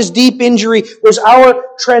caused His deep injury was our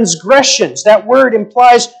transgressions. That word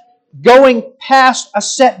implies going past a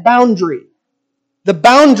set boundary. The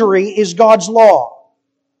boundary is God's law.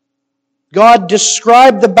 God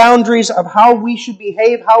described the boundaries of how we should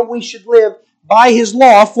behave, how we should live by His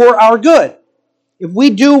law for our good. If we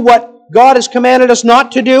do what God has commanded us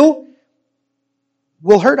not to do,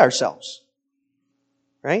 we'll hurt ourselves.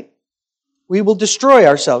 Right? We will destroy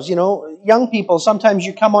ourselves. You know, young people, sometimes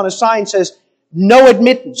you come on a sign that says, no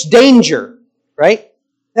admittance, danger. Right?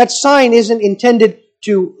 That sign isn't intended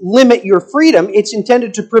to limit your freedom. It's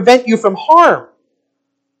intended to prevent you from harm.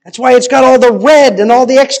 That's why it's got all the red and all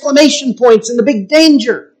the exclamation points and the big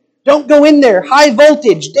danger. Don't go in there. High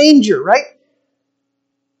voltage, danger, right?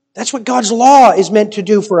 That's what God's law is meant to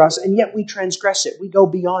do for us, and yet we transgress it. We go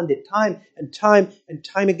beyond it time and time and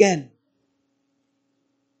time again.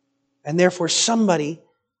 And therefore somebody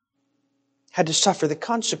had to suffer the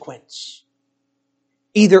consequence.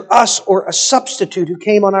 Either us or a substitute who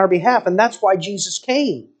came on our behalf, and that's why Jesus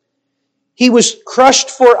came. He was crushed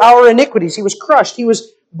for our iniquities. He was crushed. He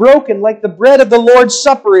was broken like the bread of the Lord's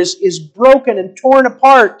Supper is broken and torn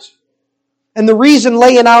apart. And the reason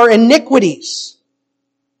lay in our iniquities.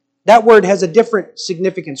 That word has a different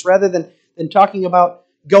significance. Rather than talking about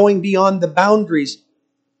going beyond the boundaries,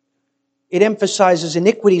 it emphasizes,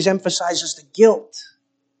 iniquities emphasizes the guilt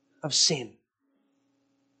of sin.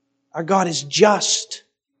 Our God is just.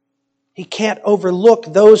 He can't overlook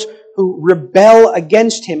those who rebel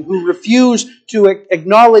against Him, who refuse to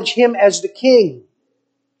acknowledge Him as the King.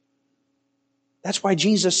 That's why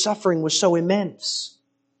Jesus' suffering was so immense.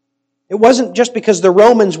 It wasn't just because the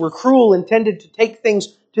Romans were cruel, intended to take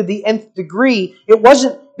things to the nth degree. It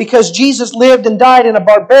wasn't because Jesus lived and died in a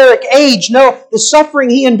barbaric age. No, the suffering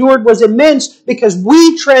He endured was immense because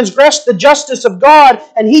we transgressed the justice of God,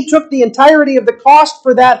 and He took the entirety of the cost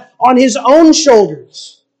for that on His own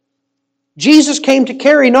shoulders. Jesus came to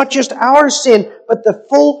carry not just our sin, but the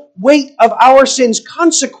full weight of our sin's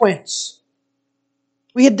consequence.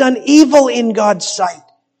 We had done evil in God's sight.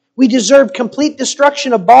 We deserved complete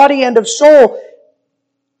destruction of body and of soul.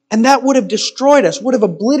 And that would have destroyed us, would have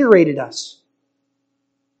obliterated us.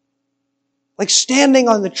 Like standing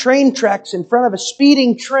on the train tracks in front of a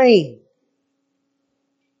speeding train.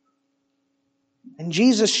 And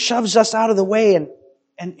Jesus shoves us out of the way and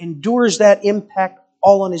endures that impact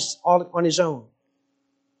all on his own.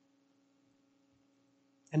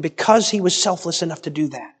 And because He was selfless enough to do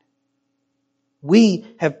that, we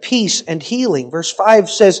have peace and healing. Verse 5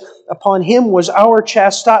 says, upon Him was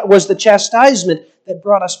the chastisement that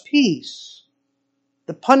brought us peace.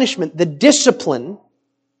 The punishment, the discipline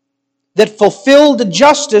that fulfilled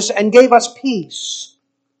justice and gave us peace.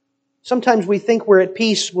 Sometimes we think we're at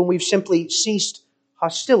peace when we've simply ceased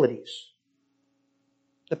hostilities.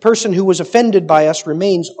 The person who was offended by us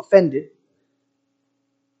remains offended.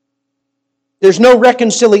 There's no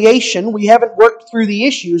reconciliation. We haven't worked through the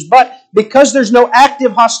issues. But because there's no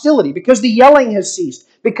active hostility, because the yelling has ceased,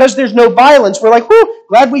 because there's no violence, we're like, whew,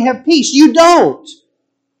 glad we have peace. You don't.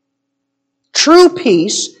 True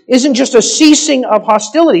peace isn't just a ceasing of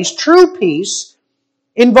hostilities. True peace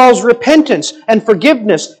involves repentance and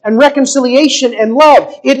forgiveness and reconciliation and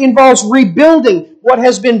love. It involves rebuilding what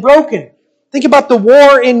has been broken. Think about the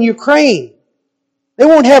war in Ukraine. They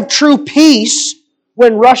won't have true peace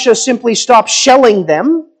when Russia simply stops shelling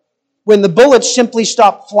them, when the bullets simply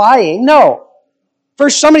stop flying. No.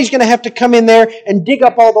 First, somebody's going to have to come in there and dig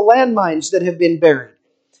up all the landmines that have been buried.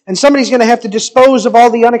 And somebody's going to have to dispose of all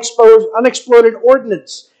the unexploded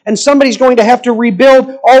ordnance. And somebody's going to have to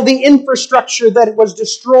rebuild all the infrastructure that was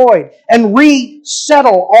destroyed and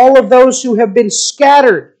resettle all of those who have been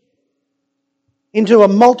scattered into a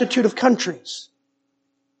multitude of countries.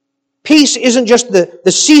 Peace isn't just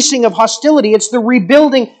the ceasing of hostility, it's the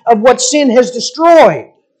rebuilding of what sin has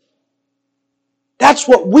destroyed. That's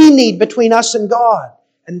what we need between us and God.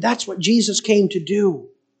 And that's what Jesus came to do.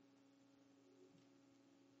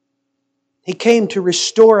 He came to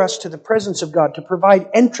restore us to the presence of God, to provide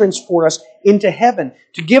entrance for us into heaven,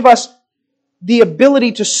 to give us the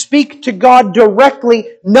ability to speak to God directly,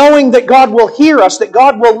 knowing that God will hear us, that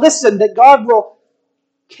God will listen, that God will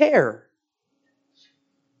care.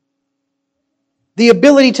 The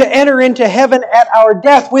ability to enter into heaven at our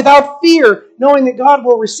death without fear, knowing that God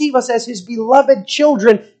will receive us as His beloved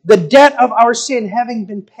children, the debt of our sin having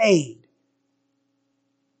been paid.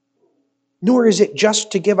 Nor is it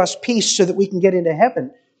just to give us peace so that we can get into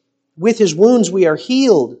heaven. With His wounds we are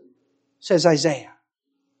healed, says Isaiah.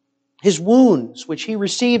 His wounds, which He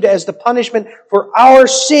received as the punishment for our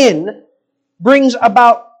sin, brings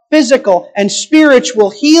about physical and spiritual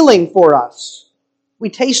healing for us. We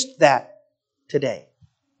taste that today.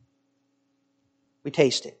 We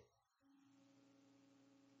taste it.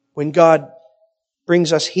 When God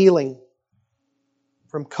brings us healing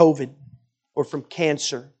from COVID or from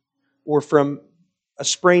cancer or from a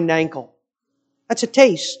sprained ankle, that's a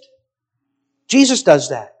taste. Jesus does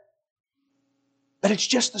that. But it's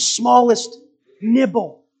just the smallest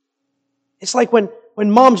nibble. It's like when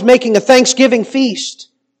Mom's making a Thanksgiving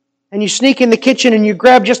feast and you sneak in the kitchen and you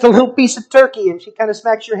grab just a little piece of turkey and she kind of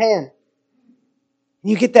smacks your hand. And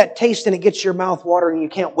you get that taste and it gets your mouth watering and you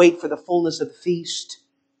can't wait for the fullness of the feast.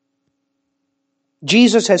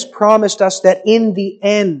 Jesus has promised us that in the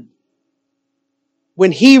end,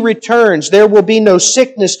 when He returns, there will be no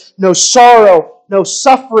sickness, no sorrow, no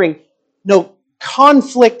suffering, no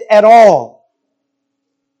conflict at all.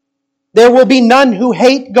 There will be none who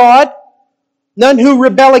hate God, none who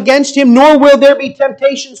rebel against Him, nor will there be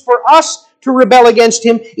temptations for us to rebel against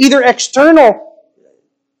Him, either external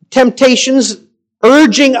temptations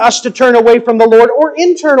urging us to turn away from the Lord, or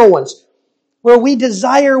internal ones, where we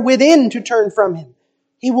desire within to turn from Him.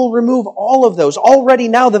 He will remove all of those. Already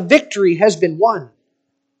now the victory has been won.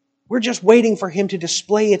 We're just waiting for Him to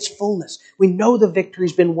display its fullness. We know the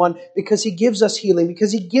victory's been won because He gives us healing,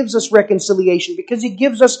 because He gives us reconciliation, because He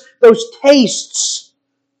gives us those tastes.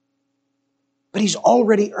 But He's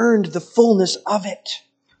already earned the fullness of it.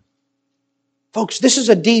 Folks, this is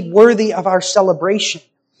a deed worthy of our celebration.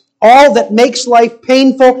 All that makes life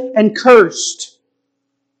painful and cursed,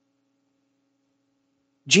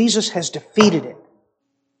 Jesus has defeated it.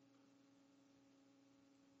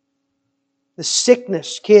 The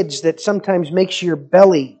sickness, kids, that sometimes makes your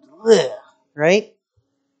belly, right?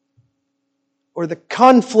 Or the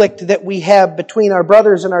conflict that we have between our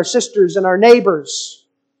brothers and our sisters and our neighbors.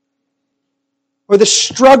 Or the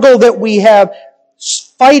struggle that we have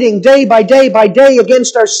fighting day by day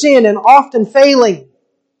against our sin and often failing.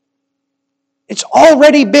 It's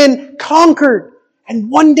already been conquered. And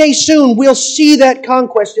one day soon we'll see that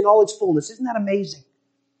conquest in all its fullness. Isn't that amazing?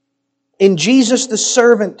 In Jesus the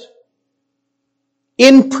servant,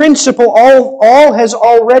 in principle, all has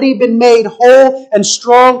already been made whole and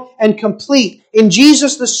strong and complete. In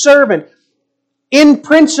Jesus the servant, in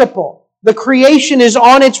principle, the creation is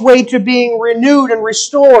on its way to being renewed and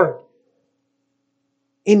restored.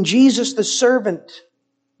 In Jesus the servant,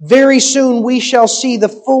 very soon we shall see the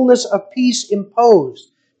fullness of peace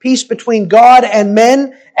imposed. Peace between God and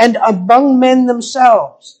men and among men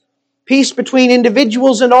themselves. Peace between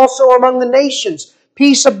individuals and also among the nations.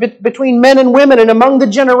 Peace between men and women and among the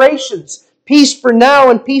generations. Peace for now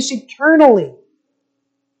and peace eternally.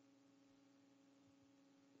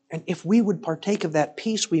 And if we would partake of that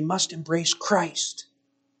peace, we must embrace Christ.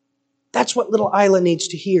 That's what little Isla needs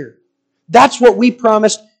to hear. That's what we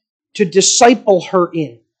promised to disciple her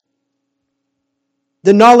in.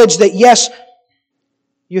 The knowledge that, yes,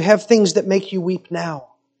 you have things that make you weep now,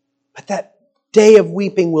 but that day of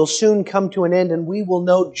weeping will soon come to an end and we will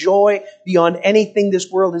know joy beyond anything this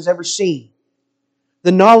world has ever seen.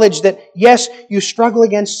 The knowledge that, yes, you struggle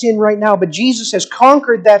against sin right now, but Jesus has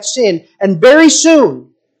conquered that sin, and very soon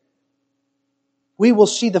we will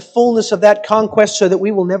see the fullness of that conquest so that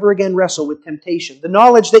we will never again wrestle with temptation. The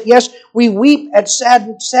knowledge that, yes, we weep at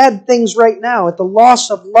sad things right now, at the loss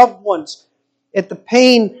of loved ones, at the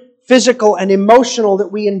pain, physical and emotional,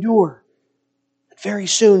 that we endure. But very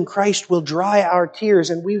soon Christ will dry our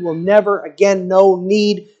tears and we will never again know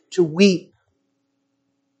need to weep.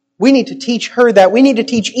 We need to teach her that. We need to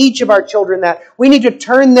teach each of our children that. We need to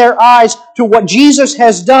turn their eyes to what Jesus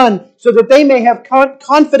has done so that they may have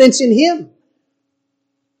confidence in Him.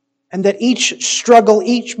 And that each struggle,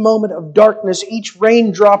 each moment of darkness, each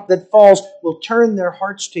raindrop that falls will turn their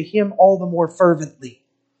hearts to Him all the more fervently.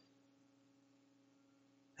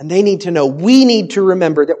 And they need to know, we need to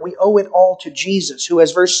remember that we owe it all to Jesus, who,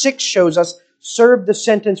 as verse 6 shows us, served the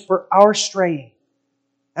sentence for our straying.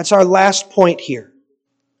 That's our last point here.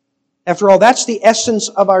 After all, that's the essence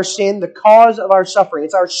of our sin, the cause of our suffering.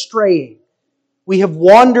 It's our straying. We have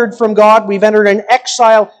wandered from God. We've entered an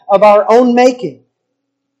exile of our own making.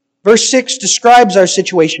 Verse 6 describes our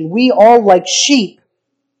situation. We all, like sheep,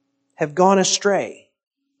 have gone astray.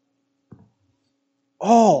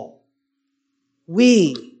 All.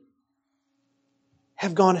 We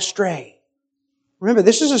have gone astray. Remember,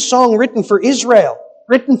 this is a song written for Israel,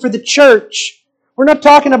 written for the church. We're not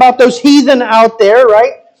talking about those heathen out there,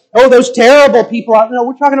 right? Oh, those terrible people out there. No,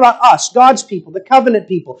 we're talking about us, God's people, the covenant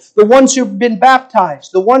people, the ones who've been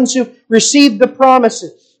baptized, the ones who've received the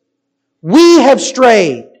promises. We have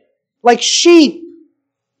strayed like sheep.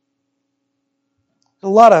 A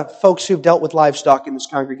lot of folks who've dealt with livestock in this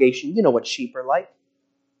congregation, you know what sheep are like.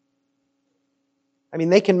 I mean,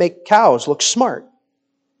 they can make cows look smart.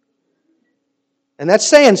 And that's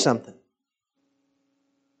saying something.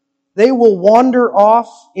 They will wander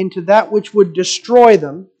off into that which would destroy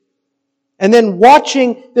them, and then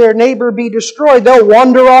watching their neighbor be destroyed, they'll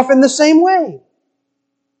wander off in the same way.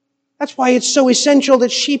 That's why it's so essential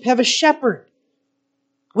that sheep have a shepherd.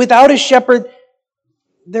 Without a shepherd,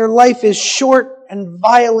 their life is short and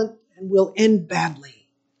violent and will end badly.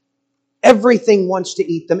 Everything wants to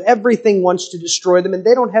eat them. Everything wants to destroy them, and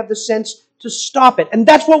they don't have the sense to stop it. And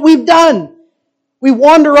that's what we've done. We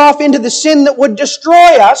wander off into the sin that would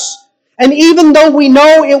destroy us, and even though we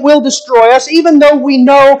know it will destroy us, even though we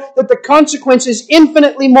know that the consequence is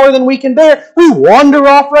infinitely more than we can bear, we wander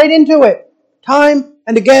off right into it. Time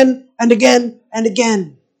and again and again and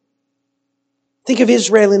again. Think of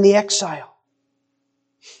Israel in the exile.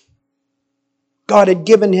 God had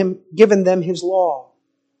given them His law,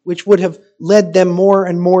 which would have led them more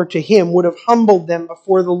and more to Him, would have humbled them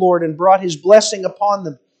before the Lord and brought His blessing upon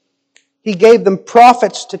them. He gave them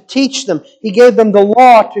prophets to teach them. He gave them the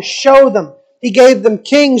law to show them. He gave them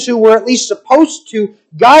kings who were at least supposed to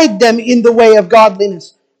guide them in the way of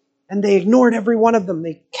godliness. And they ignored every one of them.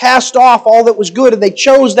 They cast off all that was good and they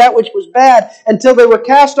chose that which was bad until they were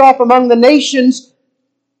cast off among the nations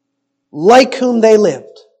like whom they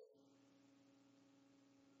lived.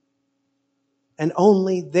 And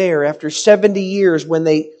only there, after 70 years, when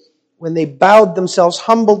they bowed themselves,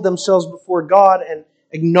 humbled themselves before God and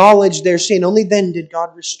acknowledged their sin, only then did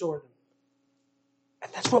God restore them.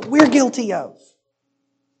 And that's what we're guilty of.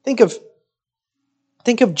 Think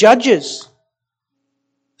of Judges.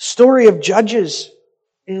 The story of Judges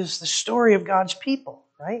is the story of God's people,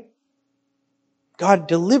 right? God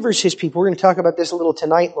delivers His people. We're going to talk about this a little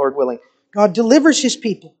tonight, Lord willing. God delivers His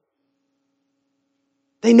people.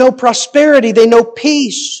 They know prosperity. They know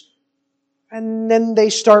peace. And then they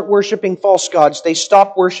start worshiping false gods. They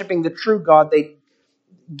stop worshiping the true God. They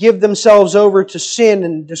give themselves over to sin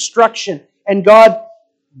and destruction. And God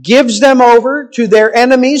gives them over to their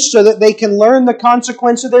enemies so that they can learn the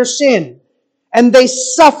consequence of their sin. And they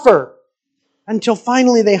suffer until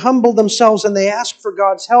finally they humble themselves and they ask for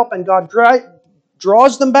God's help, and God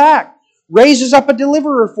draws them back, raises up a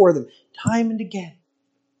deliverer for them, time and again.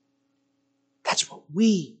 That's what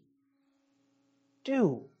we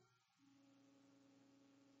do.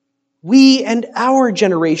 We and our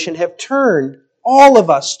generation have turned all of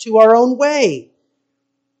us, to our own way.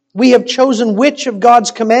 We have chosen which of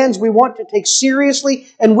God's commands we want to take seriously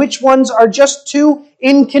and which ones are just too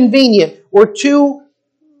inconvenient or too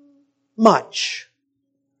much.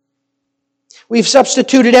 We've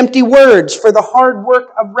substituted empty words for the hard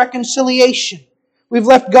work of reconciliation. We've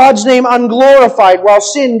left God's name unglorified while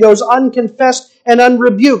sin goes unconfessed and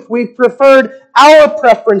unrebuked. We've preferred our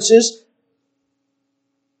preferences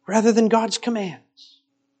rather than God's commands.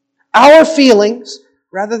 Our feelings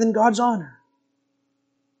rather than God's honor.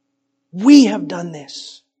 We have done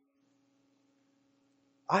this.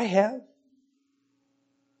 I have.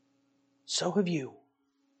 So have you.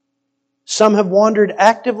 Some have wandered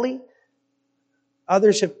actively.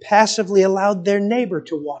 Others have passively allowed their neighbor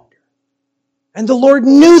to wander. And the Lord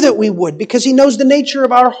knew that we would because He knows the nature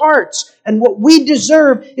of our hearts. And what we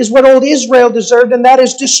deserve is what old Israel deserved, and that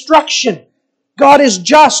is destruction. God is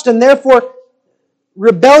just, and therefore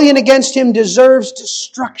rebellion against Him deserves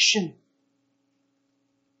destruction.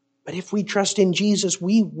 But if we trust in Jesus,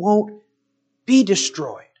 we won't be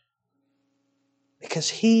destroyed because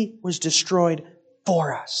He was destroyed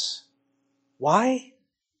for us. Why?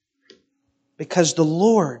 Because the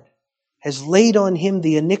Lord has laid on Him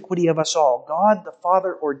the iniquity of us all. God the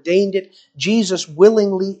Father ordained it. Jesus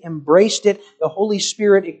willingly embraced it. The Holy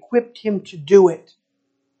Spirit equipped Him to do it.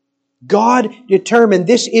 God determined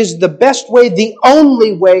this is the best way, the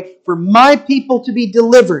only way for my people to be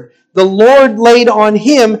delivered. The Lord laid on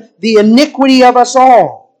Him the iniquity of us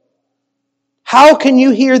all. How can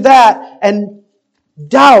you hear that and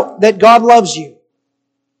doubt that God loves you?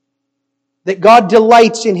 That God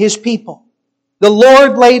delights in His people? The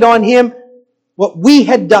Lord laid on Him what we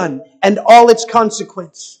had done and all its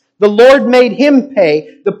consequence. The Lord made Him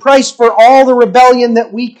pay the price for all the rebellion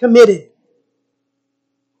that we committed.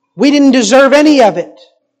 We didn't deserve any of it.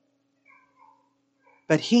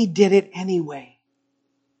 But He did it anyway.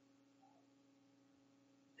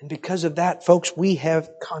 And because of that, folks, we have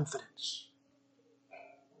confidence.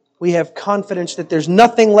 We have confidence that there's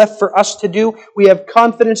nothing left for us to do. We have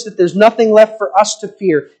confidence that there's nothing left for us to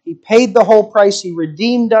fear. He paid the whole price. He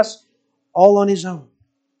redeemed us all on His own.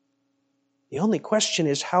 The only question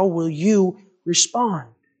is, how will you respond?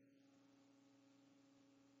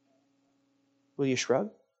 Will you shrug?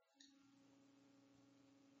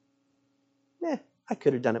 I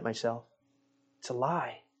could have done it myself. It's a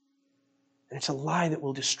lie. And it's a lie that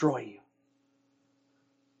will destroy you.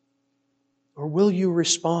 Or will you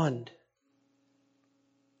respond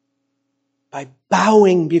by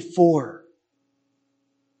bowing before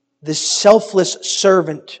this selfless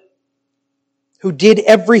servant who did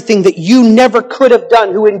everything that you never could have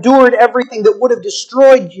done, who endured everything that would have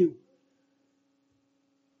destroyed you,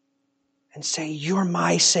 and say, "You're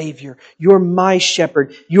my Savior, you're my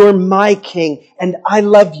shepherd, you're my King, and I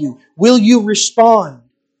love you"? Will you respond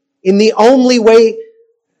in the only way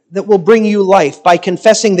that will bring you life, by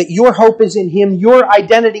confessing that your hope is in Him, your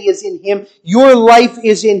identity is in Him, your life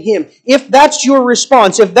is in Him? If that's your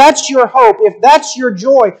response, if that's your hope, if that's your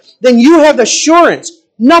joy, then you have assurance.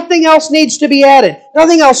 Nothing else needs to be added.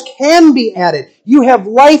 Nothing else can be added. You have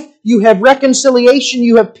life, you have reconciliation,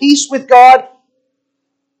 you have peace with God.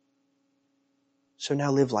 So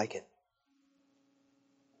now live like it.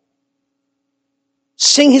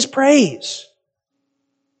 Sing His praise.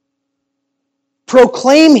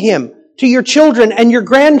 Proclaim Him to your children and your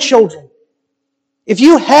grandchildren. If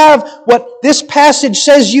you have what this passage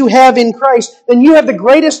says you have in Christ, then you have the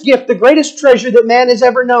greatest gift, the greatest treasure that man has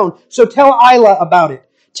ever known. So tell Isla about it.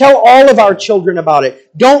 Tell all of our children about it.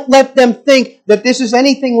 Don't let them think that this is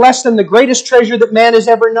anything less than the greatest treasure that man has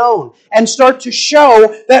ever known. And start to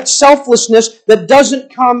show that selflessness that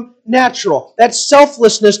doesn't come natural. That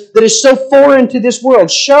selflessness that is so foreign to this world.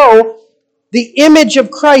 Show the image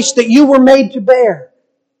of Christ that you were made to bear.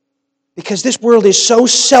 Because this world is so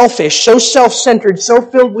selfish, so self-centered, so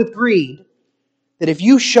filled with greed, that if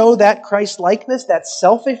you show that Christ-likeness, that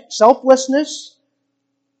selflessness,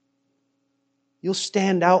 you'll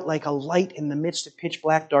stand out like a light in the midst of pitch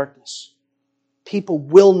black darkness. People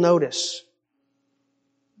will notice.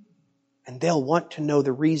 And they'll want to know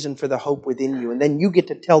the reason for the hope within you. And then you get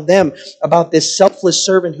to tell them about this selfless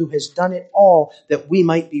servant who has done it all that we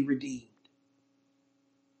might be redeemed.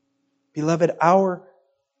 Beloved, our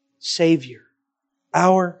Savior,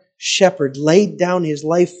 our Shepherd, laid down His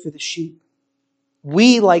life for the sheep.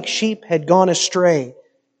 We, like sheep, had gone astray,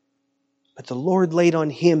 but the Lord laid on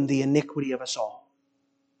Him the iniquity of us all.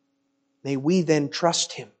 May we then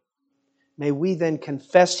trust Him. May we then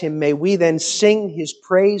confess Him. May we then sing His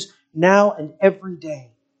praise now and every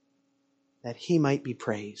day, that He might be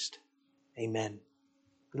praised. Amen.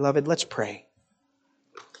 Beloved, let's pray.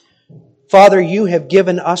 Father, you have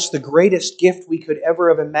given us the greatest gift we could ever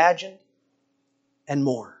have imagined and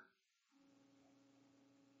more.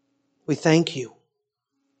 We thank you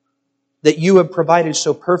that you have provided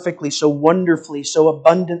so perfectly, so wonderfully, so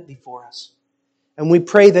abundantly for us. And we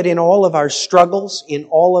pray that in all of our struggles, in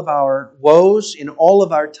all of our woes, in all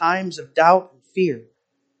of our times of doubt and fear,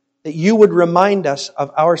 that you would remind us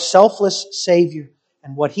of our selfless Savior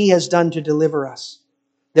and what He has done to deliver us,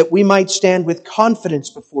 that we might stand with confidence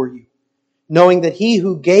before you, knowing that He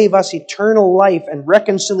who gave us eternal life and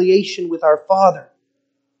reconciliation with our Father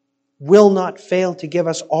will not fail to give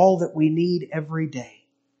us all that we need every day.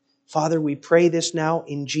 Father, we pray this now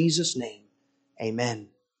in Jesus' name. Amen.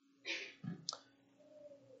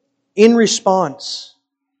 In response,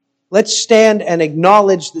 let's stand and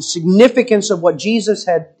acknowledge the significance of what Jesus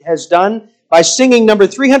has done by singing number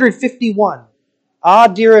 351. Ah,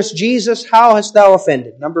 dearest Jesus, how hast thou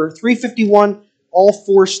offended? Number 351, all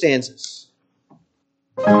four stanzas.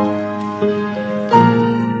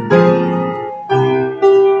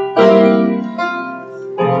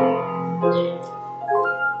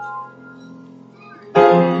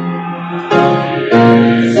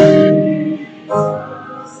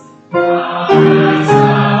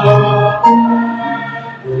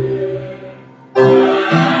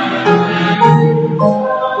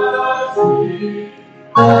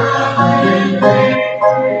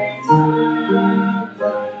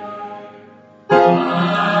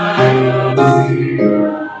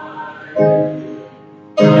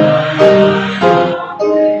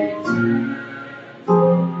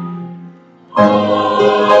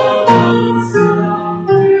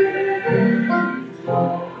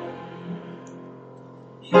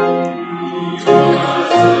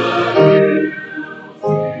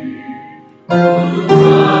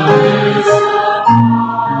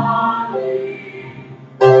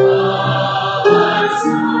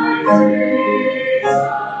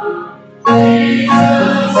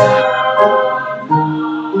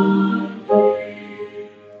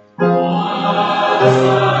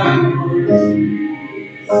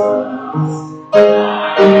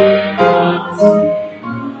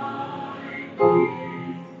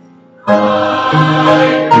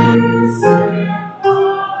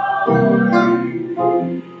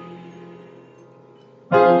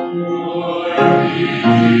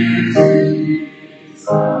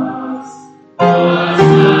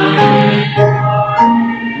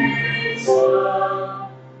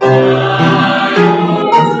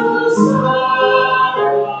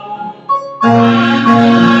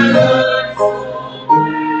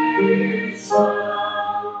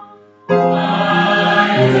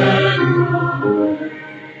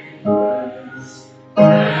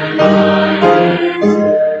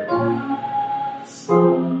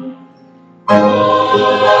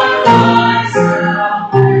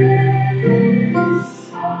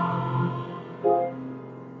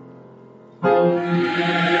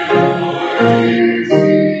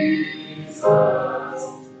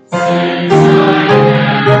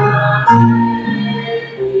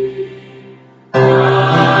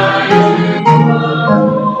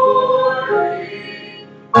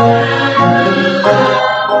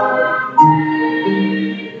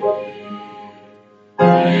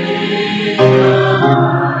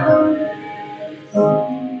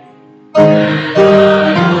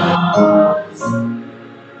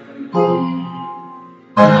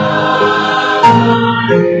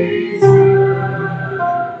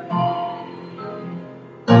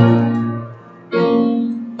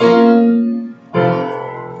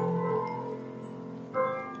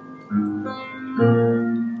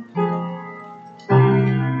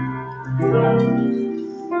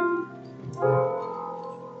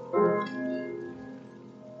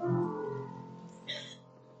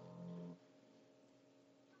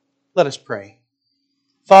 Let us pray.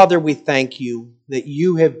 Father, we thank you that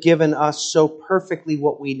you have given us so perfectly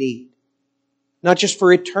what we need, not just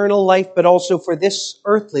for eternal life, but also for this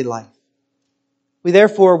earthly life. We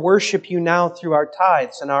therefore worship you now through our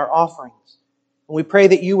tithes and our offerings. And we pray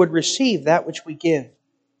that you would receive that which we give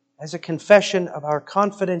as a confession of our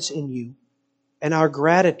confidence in you and our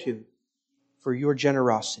gratitude for your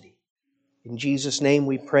generosity. In Jesus' name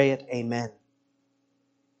we pray it. Amen.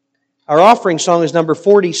 Our offering song is number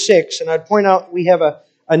 46, and I'd point out we have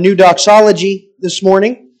a new doxology this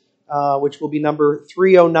morning, which will be number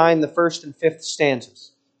 309, the first and fifth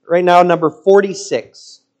stanzas. Right now, number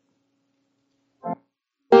 46.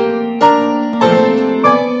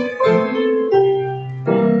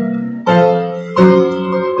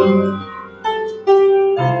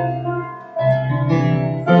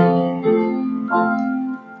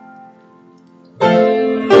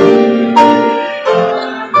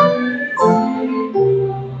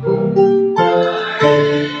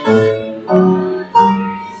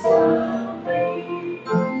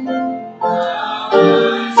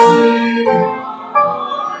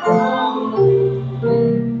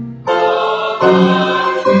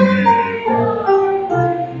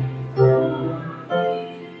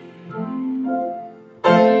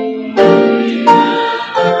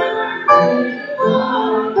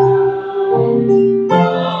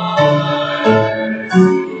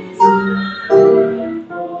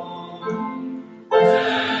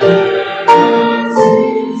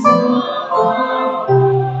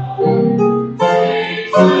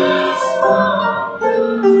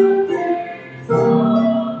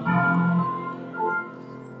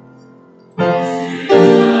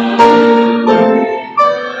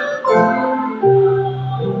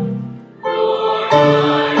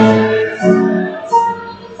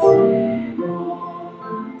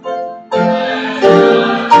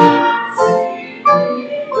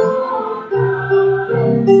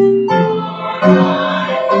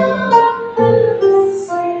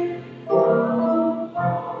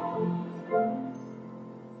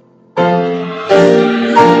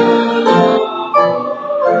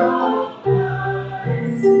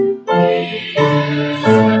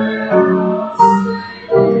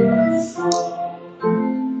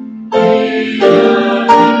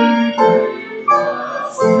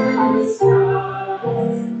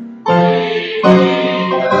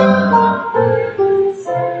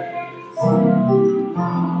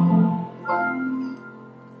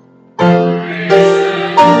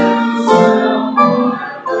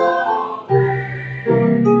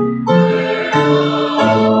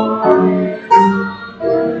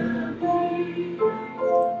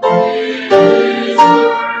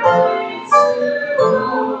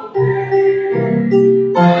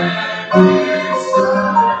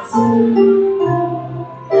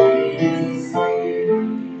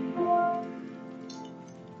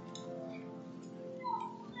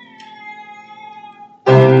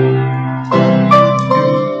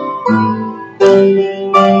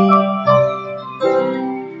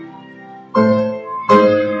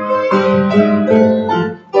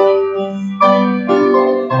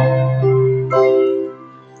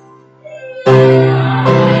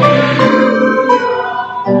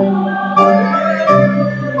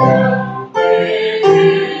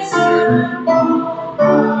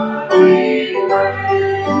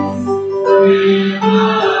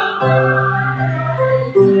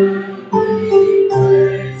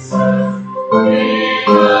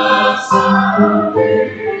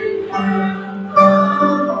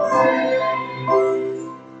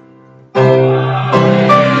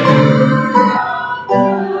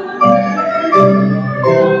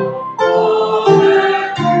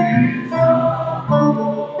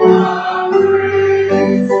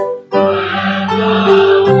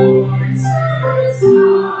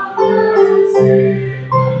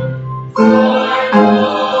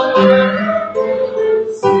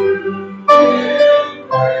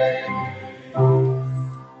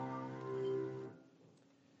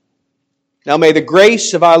 Now may the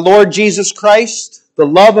grace of our Lord Jesus Christ, the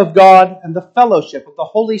love of God, and the fellowship of the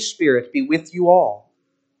Holy Spirit be with you all.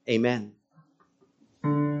 Amen.